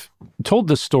I've told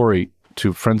this story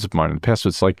to friends of mine in the past.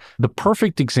 It's like the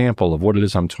perfect example of what it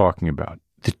is I'm talking about.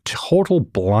 The total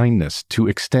blindness to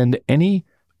extend any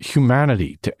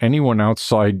humanity to anyone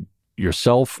outside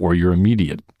yourself or your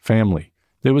immediate family.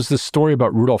 There was this story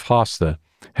about Rudolf Haas, the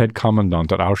head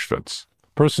commandant at Auschwitz,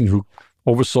 person who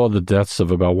oversaw the deaths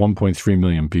of about 1.3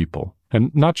 million people.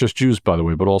 And not just Jews, by the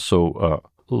way, but also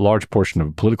a large portion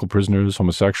of political prisoners,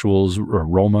 homosexuals,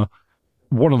 Roma.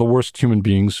 One of the worst human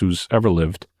beings who's ever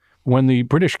lived. When the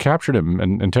British captured him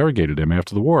and interrogated him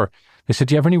after the war, they said,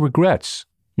 "Do you have any regrets?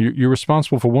 You're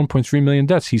responsible for 1.3 million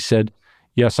deaths." He said,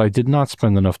 "Yes, I did not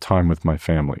spend enough time with my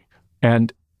family."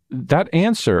 And that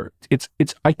answer,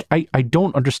 I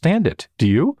don't understand it. Do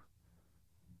you?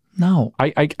 No.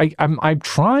 I'm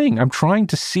trying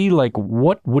to see like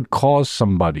what would cause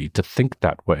somebody to think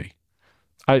that way.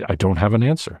 I don't have an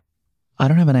answer. I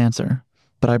don't have an answer,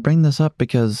 but I bring this up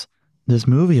because this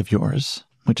movie of yours,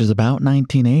 which is about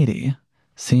 1980,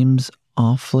 seems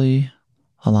awfully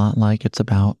a lot like it's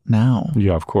about now.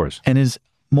 Yeah, of course. And is,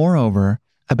 moreover,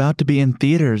 about to be in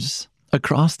theaters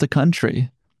across the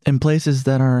country in places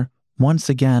that are once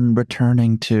again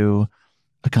returning to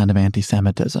a kind of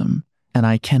anti-Semitism. And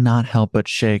I cannot help but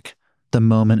shake the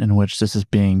moment in which this is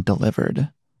being delivered.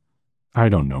 I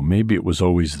don't know. Maybe it was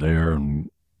always there, and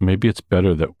maybe it's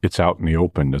better that it's out in the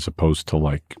open as opposed to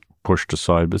like pushed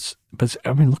aside. But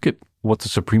I mean, look at what the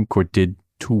Supreme Court did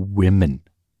to women.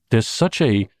 There's such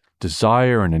a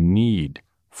desire and a need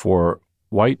for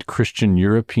white Christian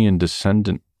European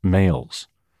descendant males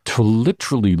to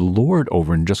literally lord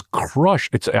over and just crush.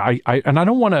 And I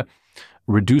don't want to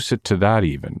reduce it to that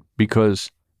even, because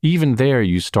even there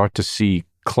you start to see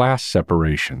class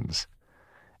separations,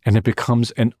 and it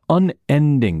becomes an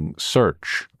unending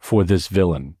search for this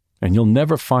villain, and you'll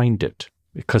never find it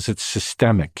because it's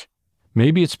systemic.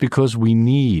 Maybe it's because we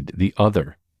need the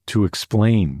other to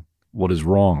explain what is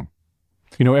wrong.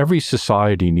 You know, every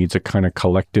society needs a kind of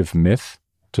collective myth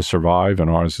to survive, and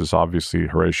ours is obviously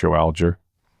Horatio Alger.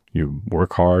 You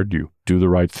work hard, you do the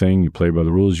right thing, you play by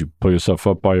the rules, you pull yourself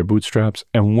up by your bootstraps.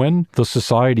 And when the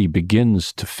society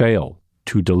begins to fail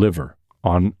to deliver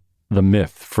on the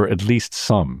myth for at least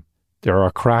some, there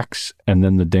are cracks and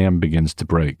then the dam begins to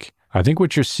break. I think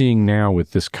what you're seeing now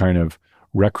with this kind of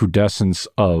recrudescence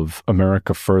of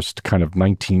America First kind of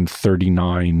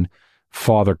 1939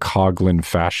 Father Coughlin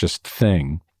fascist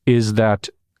thing is that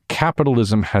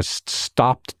capitalism has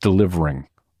stopped delivering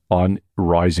on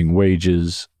rising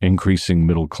wages, increasing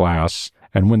middle class.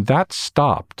 And when that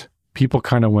stopped, people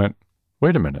kind of went,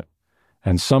 wait a minute.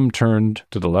 And some turned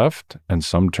to the left, and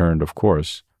some turned, of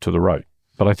course, to the right.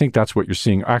 But I think that's what you're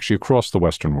seeing actually across the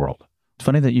Western world. It's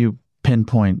funny that you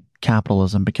pinpoint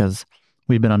capitalism, because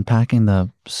we've been unpacking the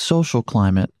social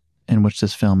climate in which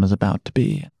this film is about to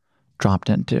be dropped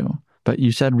into. But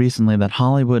you said recently that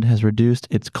Hollywood has reduced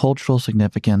its cultural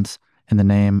significance in the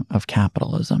name of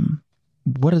capitalism.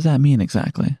 What does that mean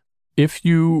exactly? If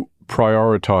you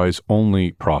prioritize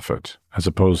only profit as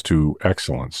opposed to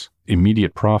excellence,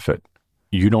 immediate profit,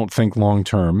 you don't think long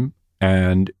term,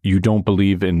 and you don't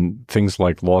believe in things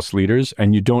like lost leaders,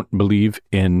 and you don't believe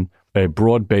in a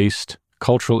broad-based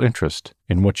cultural interest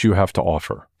in what you have to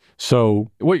offer.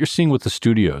 So what you're seeing with the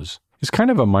studios is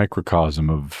kind of a microcosm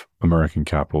of American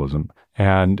capitalism.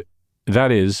 And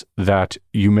that is that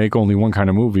you make only one kind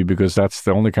of movie because that's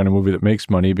the only kind of movie that makes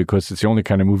money, because it's the only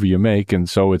kind of movie you make. And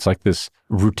so it's like this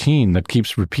routine that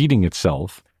keeps repeating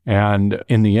itself. And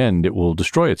in the end, it will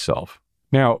destroy itself.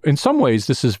 Now, in some ways,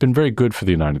 this has been very good for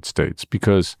the United States,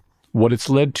 because what it's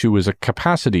led to is a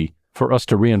capacity for us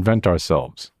to reinvent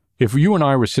ourselves. If you and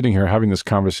I were sitting here having this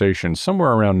conversation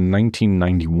somewhere around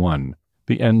 1991,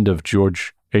 the end of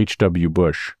George H.W.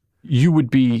 Bush, you would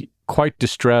be quite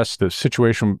distressed. The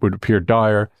situation would appear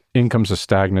dire. Incomes are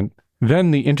stagnant.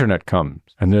 Then the internet comes,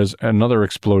 and there's another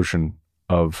explosion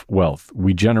of wealth.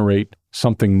 We generate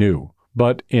something new.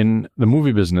 But in the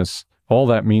movie business, all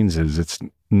that means is it's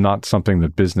not something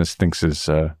that business thinks is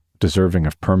deserving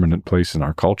of permanent place in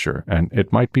our culture. And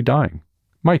it might be dying.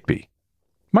 Might be.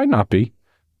 Might not be.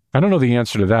 I don't know the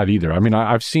answer to that either. I mean,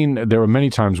 I've seen there are many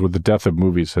times where the death of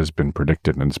movies has been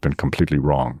predicted and it's been completely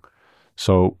wrong.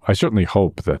 So I certainly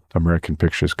hope that American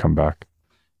pictures come back.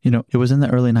 You know, it was in the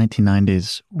early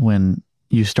 1990s when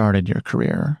you started your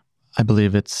career. I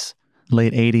believe it's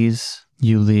late 80s.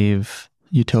 You leave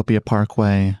Utopia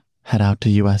Parkway, head out to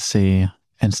USC,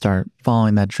 and start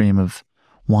following that dream of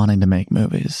wanting to make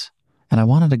movies. And I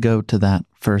wanted to go to that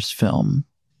first film.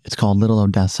 It's called Little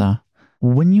Odessa.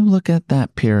 When you look at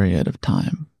that period of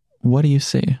time, what do you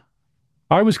see?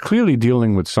 I was clearly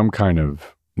dealing with some kind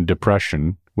of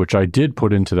depression, which I did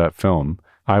put into that film.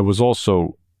 I was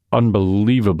also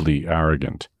unbelievably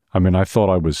arrogant. I mean, I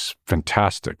thought I was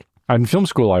fantastic. In film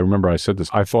school, I remember I said this,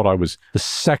 I thought I was the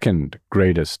second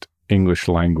greatest English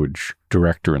language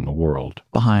director in the world.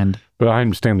 Behind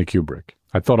Stanley Kubrick.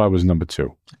 I thought I was number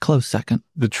two. A close second.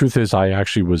 The truth is I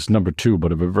actually was number two,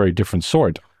 but of a very different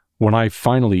sort. when I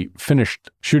finally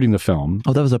finished shooting the film.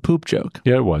 Oh, that was a poop joke.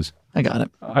 Yeah, it was. I got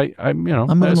it. I'm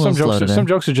moving some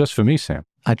jokes are just for me, Sam.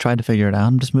 I tried to figure it out.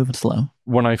 I'm just moving slow.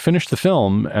 When I finished the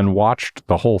film and watched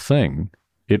the whole thing,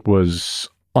 it was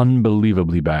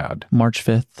unbelievably bad. March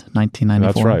 5th, 1994.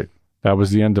 That's right. That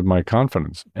was the end of my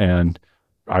confidence. And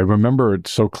I remember it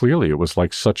so clearly. It was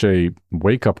like such a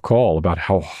wake-up call about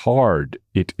how hard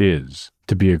it is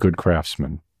to be a good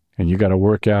craftsman. And you got to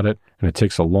work at it, and it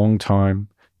takes a long time,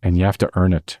 and you have to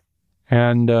earn it.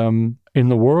 And in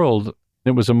the world,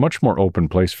 it was a much more open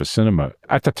place for cinema.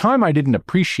 At the time, I didn't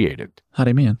appreciate it. How do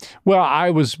you mean? Well,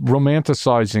 I was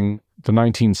romanticizing the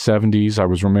 1970s. I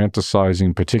was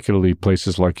romanticizing particularly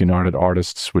places like United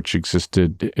Artists, which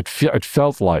existed. It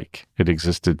felt like it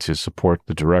existed to support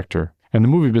the director. And the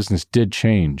movie business did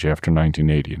change after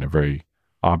 1980 in a very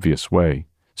obvious way.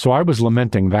 So I was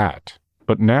lamenting that.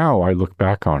 But now I look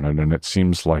back on it and it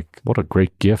seems like what a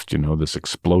great gift, this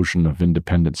explosion of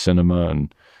independent cinema,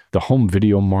 and the home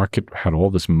video market had all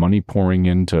this money pouring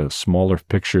into smaller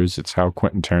pictures. It's how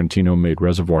Quentin Tarantino made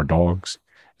Reservoir Dogs.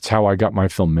 It's how I got my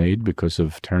film made because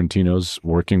of Tarantino's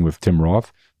working with Tim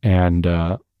Roth, and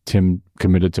Tim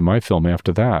committed to my film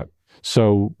after that.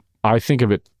 So I think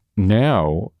of it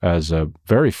now as a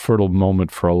very fertile moment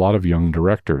for a lot of young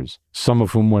directors, some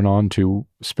of whom went on to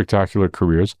spectacular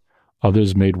careers.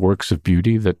 Others made works of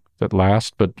beauty that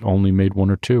last, but only made one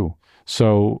or two.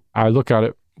 So I look at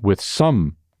it with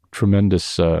some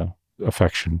tremendous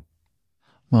affection.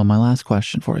 Well, my last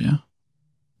question for you.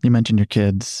 You mentioned your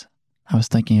kids. I was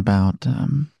thinking about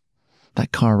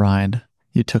that car ride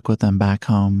you took with them back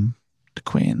home to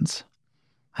Queens.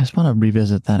 I just want to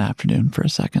revisit that afternoon for a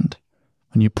second.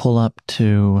 When you pull up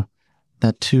to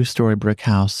that 2-story brick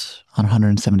house on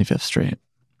 175th Street,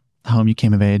 the home you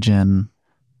came of age in,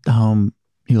 the home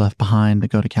you left behind to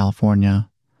go to California,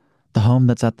 the home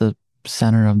that's at the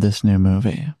center of this new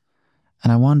movie.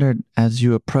 And I wondered, as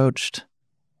you approached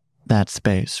that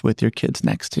space with your kids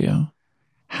next to you,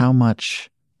 how much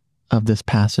of this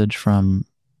passage from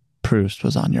Proust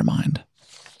was on your mind?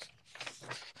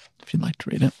 If you'd like to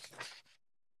read it.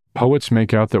 Poets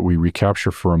make out that we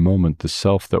recapture for a moment the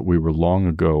self that we were long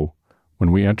ago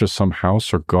when we enter some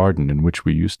house or garden in which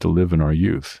we used to live in our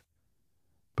youth.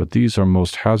 But these are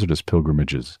most hazardous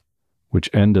pilgrimages, which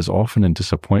end as often in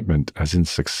disappointment as in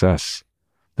success.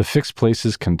 The fixed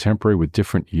places contemporary with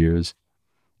different years,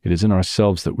 it is in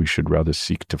ourselves that we should rather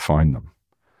seek to find them.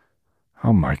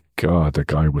 Oh my God, the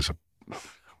guy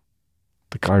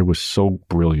was so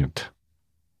brilliant.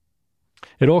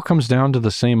 It all comes down to the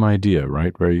same idea,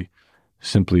 right? Very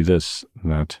simply this,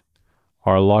 that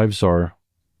our lives are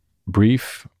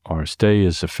brief, our stay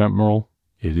is ephemeral,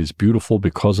 it is beautiful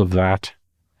because of that,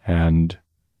 and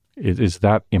it is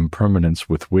that impermanence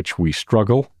with which we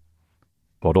struggle,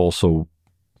 but also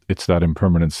it's that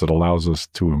impermanence that allows us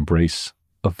to embrace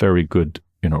a very good,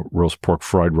 roast pork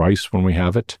fried rice when we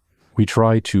have it. We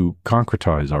try to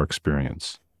concretize our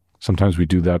experience. Sometimes we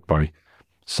do that by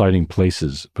citing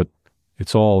places, but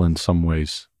it's all in some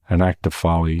ways an act of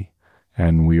folly,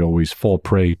 and we always fall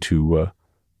prey to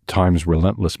time's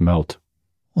relentless melt.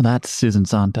 Well, that's Susan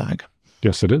Sontag.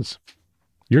 Yes, it is.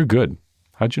 You're good.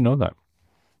 How'd you know that?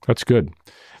 That's good.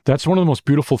 That's one of the most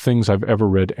beautiful things I've ever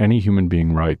read any human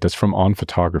being write. That's from On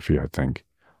Photography, I think.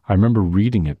 I remember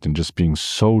reading it and just being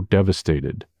so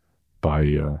devastated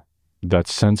by that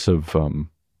sense of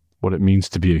what it means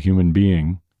to be a human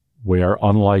being, where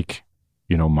unlike,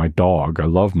 my dog, I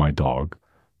love my dog,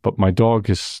 but my dog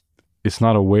is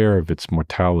not aware of its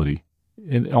mortality.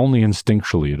 Only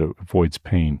instinctually it avoids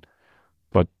pain.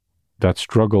 But that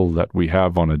struggle that we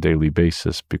have on a daily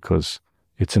basis, because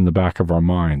it's in the back of our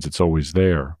minds, it's always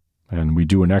there, and we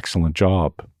do an excellent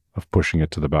job of pushing it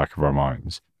to the back of our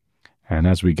minds. And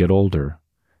as we get older,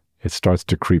 it starts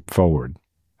to creep forward.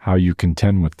 How you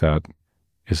contend with that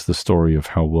is the story of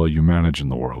how well you manage in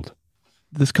the world.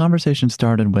 This conversation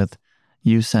started with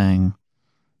you saying,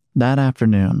 that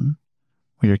afternoon,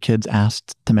 when your kids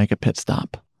asked to make a pit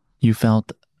stop, you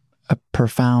felt a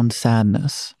profound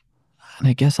sadness. And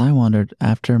I guess I wondered,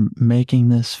 after making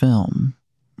this film,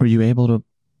 were you able to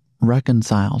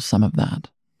reconcile some of that?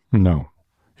 No.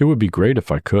 It would be great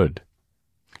if I could.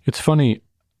 It's funny,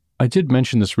 I did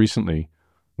mention this recently,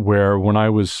 where when I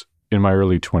was in my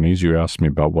early 20s, you asked me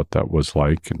about what that was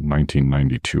like in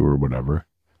 1992 or whatever.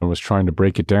 I was trying to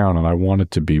break it down, and I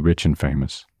wanted to be rich and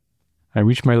famous. I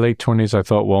reached my late 20s, I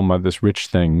thought, well, this rich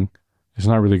thing is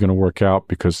not really going to work out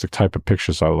because the type of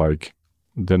pictures I like,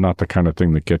 they're not the kind of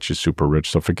thing that gets you super rich,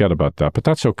 so forget about that. But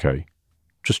that's okay.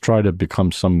 Just try to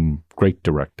become some great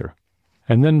director.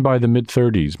 And then by my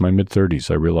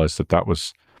mid-30s, I realized that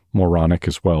was moronic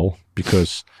as well,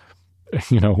 because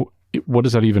What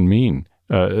does that even mean?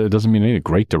 It doesn't mean anything.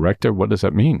 Great director, what does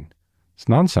that mean? It's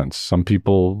nonsense. Some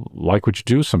people like what you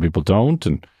do, some people don't,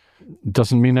 and it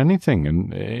doesn't mean anything.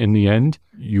 And in the end,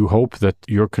 you hope that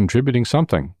you're contributing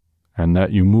something and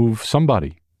that you move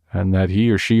somebody and that he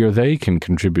or she or they can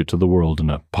contribute to the world in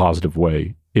a positive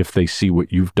way if they see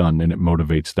what you've done and it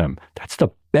motivates them. That's the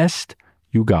best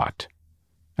you got.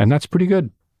 And that's pretty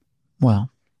good. Well,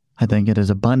 I think it is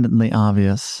abundantly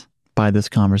obvious by this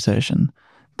conversation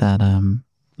that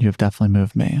you have definitely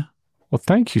moved me. Well,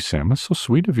 thank you, Sam. That's so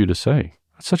sweet of you to say.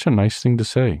 That's such a nice thing to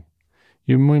say.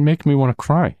 You make me want to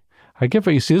cry. You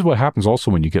see, this is what happens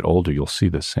also when you get older. You'll see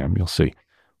this, Sam. You'll see.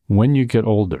 When you get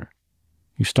older,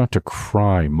 you start to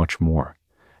cry much more.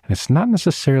 And it's not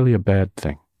necessarily a bad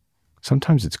thing.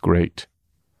 Sometimes it's great.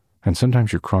 And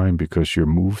sometimes you're crying because you're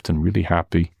moved and really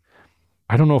happy.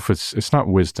 I don't know if it's not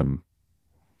wisdom.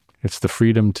 It's the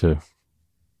freedom to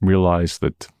realize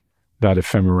that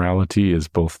ephemerality is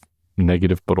both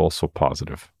negative but also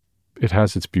positive. It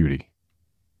has its beauty.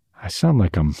 I sound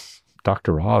like I'm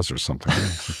Dr. Oz or something.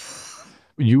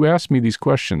 You ask me these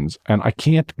questions, and I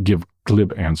can't give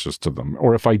glib answers to them.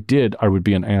 Or if I did, I would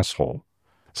be an asshole.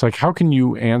 It's like, how can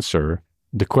you answer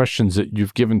the questions that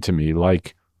you've given to me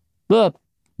like,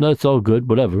 that's all good,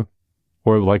 whatever.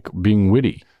 Or like being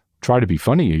witty. Try to be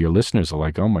funny. Your listeners are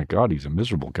like, oh my God, he's a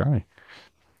miserable guy.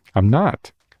 I'm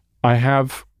not. I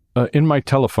have in my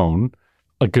telephone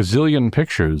a gazillion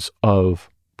pictures of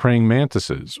praying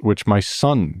mantises, which my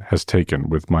son has taken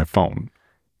with my phone.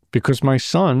 Because my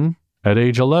son, at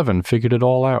age 11, figured it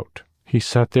all out. He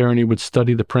sat there and he would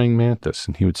study the praying mantis,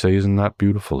 and he would say, isn't that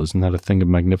beautiful? Isn't that a thing of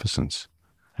magnificence?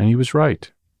 And he was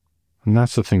right. And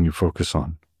that's the thing you focus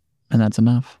on. And that's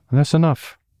enough. And that's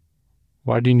enough.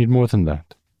 Why do you need more than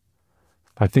that?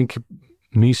 I think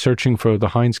me searching for the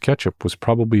Heinz ketchup was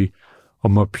probably a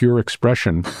more pure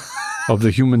expression of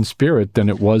the human spirit than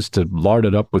it was to lard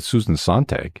it up with Susan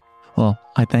Sontag. Well,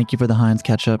 I thank you for the Heinz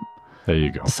ketchup. There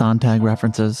you go. The Sontag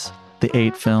references, the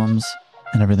 8 films,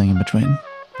 and everything in between.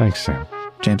 Thanks, Sam.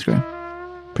 James Gray,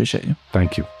 appreciate you.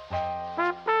 Thank you.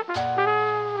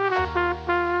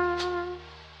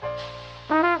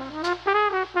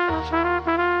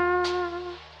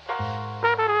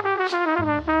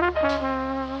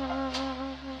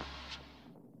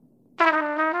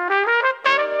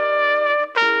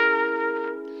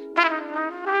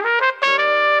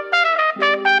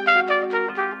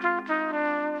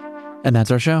 And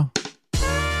that's our show.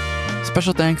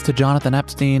 Special thanks to Jonathan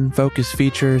Epstein, Focus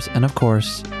Features, and of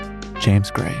course, James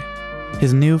Gray.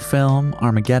 His new film,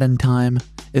 Armageddon Time,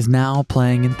 is now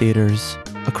playing in theaters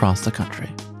across the country.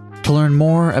 To learn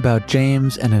more about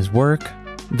James and his work,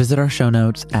 visit our show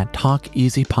notes at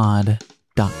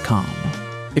talkeasypod.com.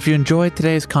 If you enjoyed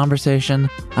today's conversation,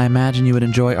 I imagine you would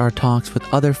enjoy our talks with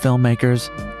other filmmakers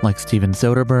like Steven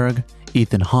Soderbergh,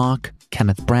 Ethan Hawke,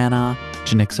 Kenneth Branagh,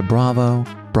 Janicza Bravo,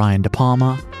 Brian De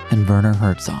Palma, and Werner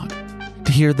Herzog.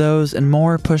 To hear those and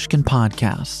more Pushkin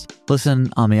podcasts, listen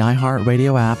on the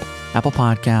iHeartRadio app, Apple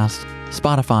Podcasts,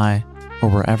 Spotify, or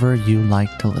wherever you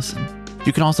like to listen.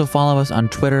 You can also follow us on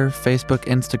Twitter, Facebook,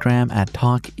 Instagram at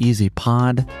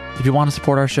TalkEasyPod. If you want to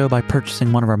support our show by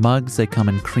purchasing one of our mugs, they come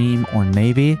in cream or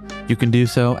navy. You can do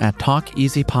so at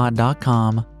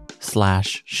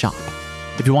talkeasypod.com/shop.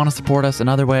 If you want to support us in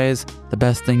other ways, the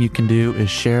best thing you can do is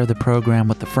share the program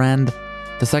with a friend.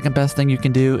 The second best thing you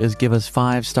can do is give us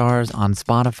 5 stars on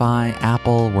Spotify,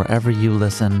 Apple, wherever you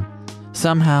listen.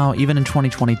 Somehow, even in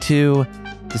 2022,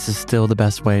 this is still the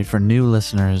best way for new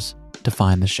listeners to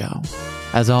find the show.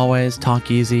 As always, Talk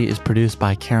Easy is produced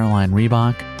by Caroline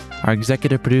Reebok. Our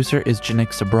executive producer is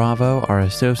Janicza Bravo. Our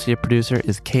associate producer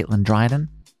is Caitlin Dryden.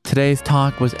 Today's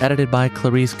talk was edited by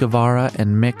Clarice Guevara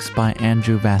and mixed by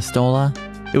Andrew Vastola.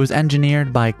 It was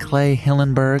engineered by Clay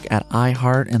Hillenberg at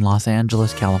iHeart in Los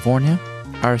Angeles, California.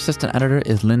 Our assistant editor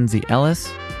is Lindsay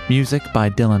Ellis. Music by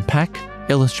Dylan Peck.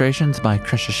 Illustrations by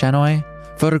Krisha Shenoy.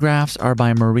 Photographs are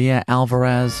by Maria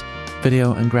Alvarez.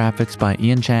 Video and graphics by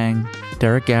Ian Chang,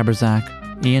 Derek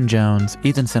Gaberzak, Ian Jones,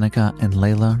 Ethan Seneca, and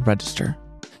Layla Register.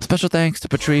 Special thanks to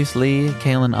Patrice Lee,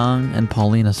 Kaylin Ung, and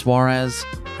Paulina Suarez.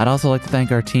 I'd also like to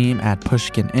thank our team at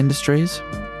Pushkin Industries.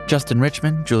 Justin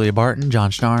Richmond, Julia Barton,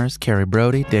 John Schnars, Carrie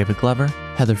Brody, David Glover,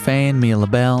 Heather Fain, Mia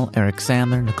LaBelle, Eric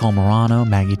Sandler, Nicole Morano,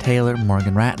 Maggie Taylor,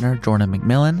 Morgan Ratner, Jordan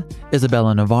McMillan,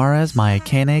 Isabella Navarez, Maya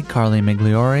Koenig, Carly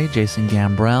Migliori, Jason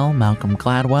Gambrell, Malcolm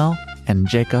Gladwell, and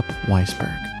Jacob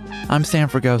Weisberg. I'm Sam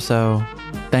Fragoso.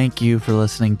 Thank you for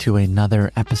listening to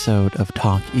another episode of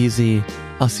Talk Easy.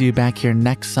 I'll see you back here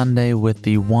next Sunday with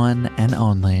the one and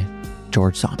only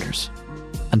George Saunders.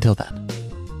 Until then,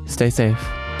 stay safe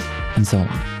and so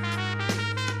long.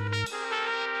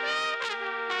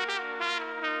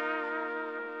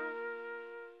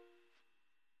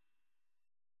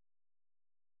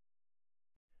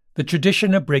 The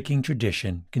tradition of breaking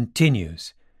tradition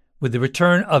continues with the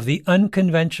return of the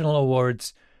Unconventional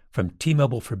Awards from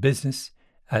T-Mobile for Business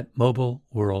at Mobile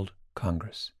World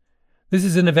Congress. This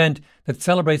is an event that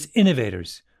celebrates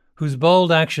innovators whose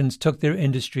bold actions took their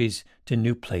industries to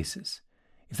new places.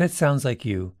 If that sounds like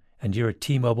you and you're a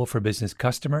T-Mobile for Business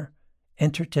customer,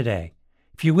 enter today.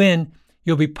 If you win,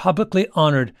 you'll be publicly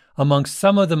honored amongst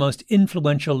some of the most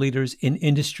influential leaders in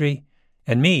industry.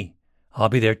 And me, I'll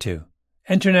be there too.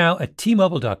 Enter now at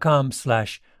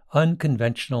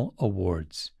tmobile.com/unconventional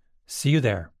awards. See you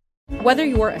there. Whether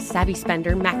you're a savvy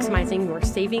spender maximizing your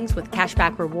savings with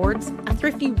cashback rewards, a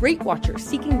thrifty rate watcher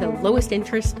seeking the lowest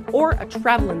interest, or a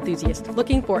travel enthusiast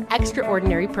looking for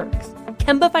extraordinary perks,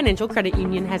 Kemba Financial Credit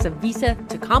Union has a visa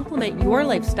to complement your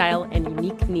lifestyle and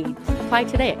unique needs. Apply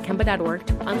today at Kemba.org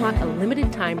to unlock a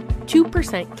limited-time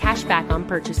 2% cash back on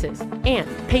purchases and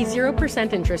pay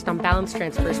 0% interest on balance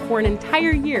transfers for an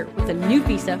entire year with a new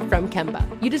visa from Kemba.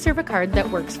 You deserve a card that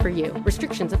works for you.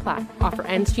 Restrictions apply. Offer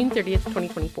ends June 30th,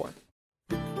 2024.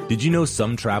 Did you know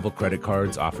some travel credit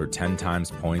cards offer 10 times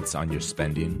points on your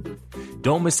spending?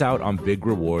 Don't miss out on big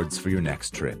rewards for your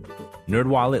next trip.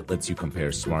 NerdWallet lets you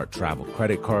compare smart travel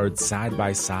credit cards side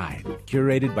by side,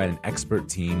 curated by an expert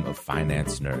team of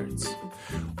finance nerds.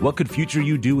 What could future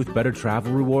you do with better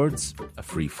travel rewards? A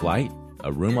free flight?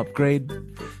 A room upgrade?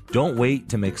 Don't wait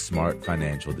to make smart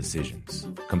financial decisions.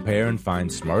 Compare and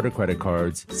find smarter credit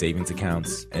cards, savings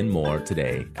accounts, and more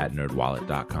today at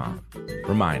NerdWallet.com.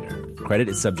 Reminder, credit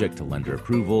is subject to lender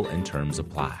approval and terms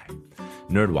apply.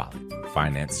 NerdWallet.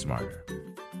 Finance smarter.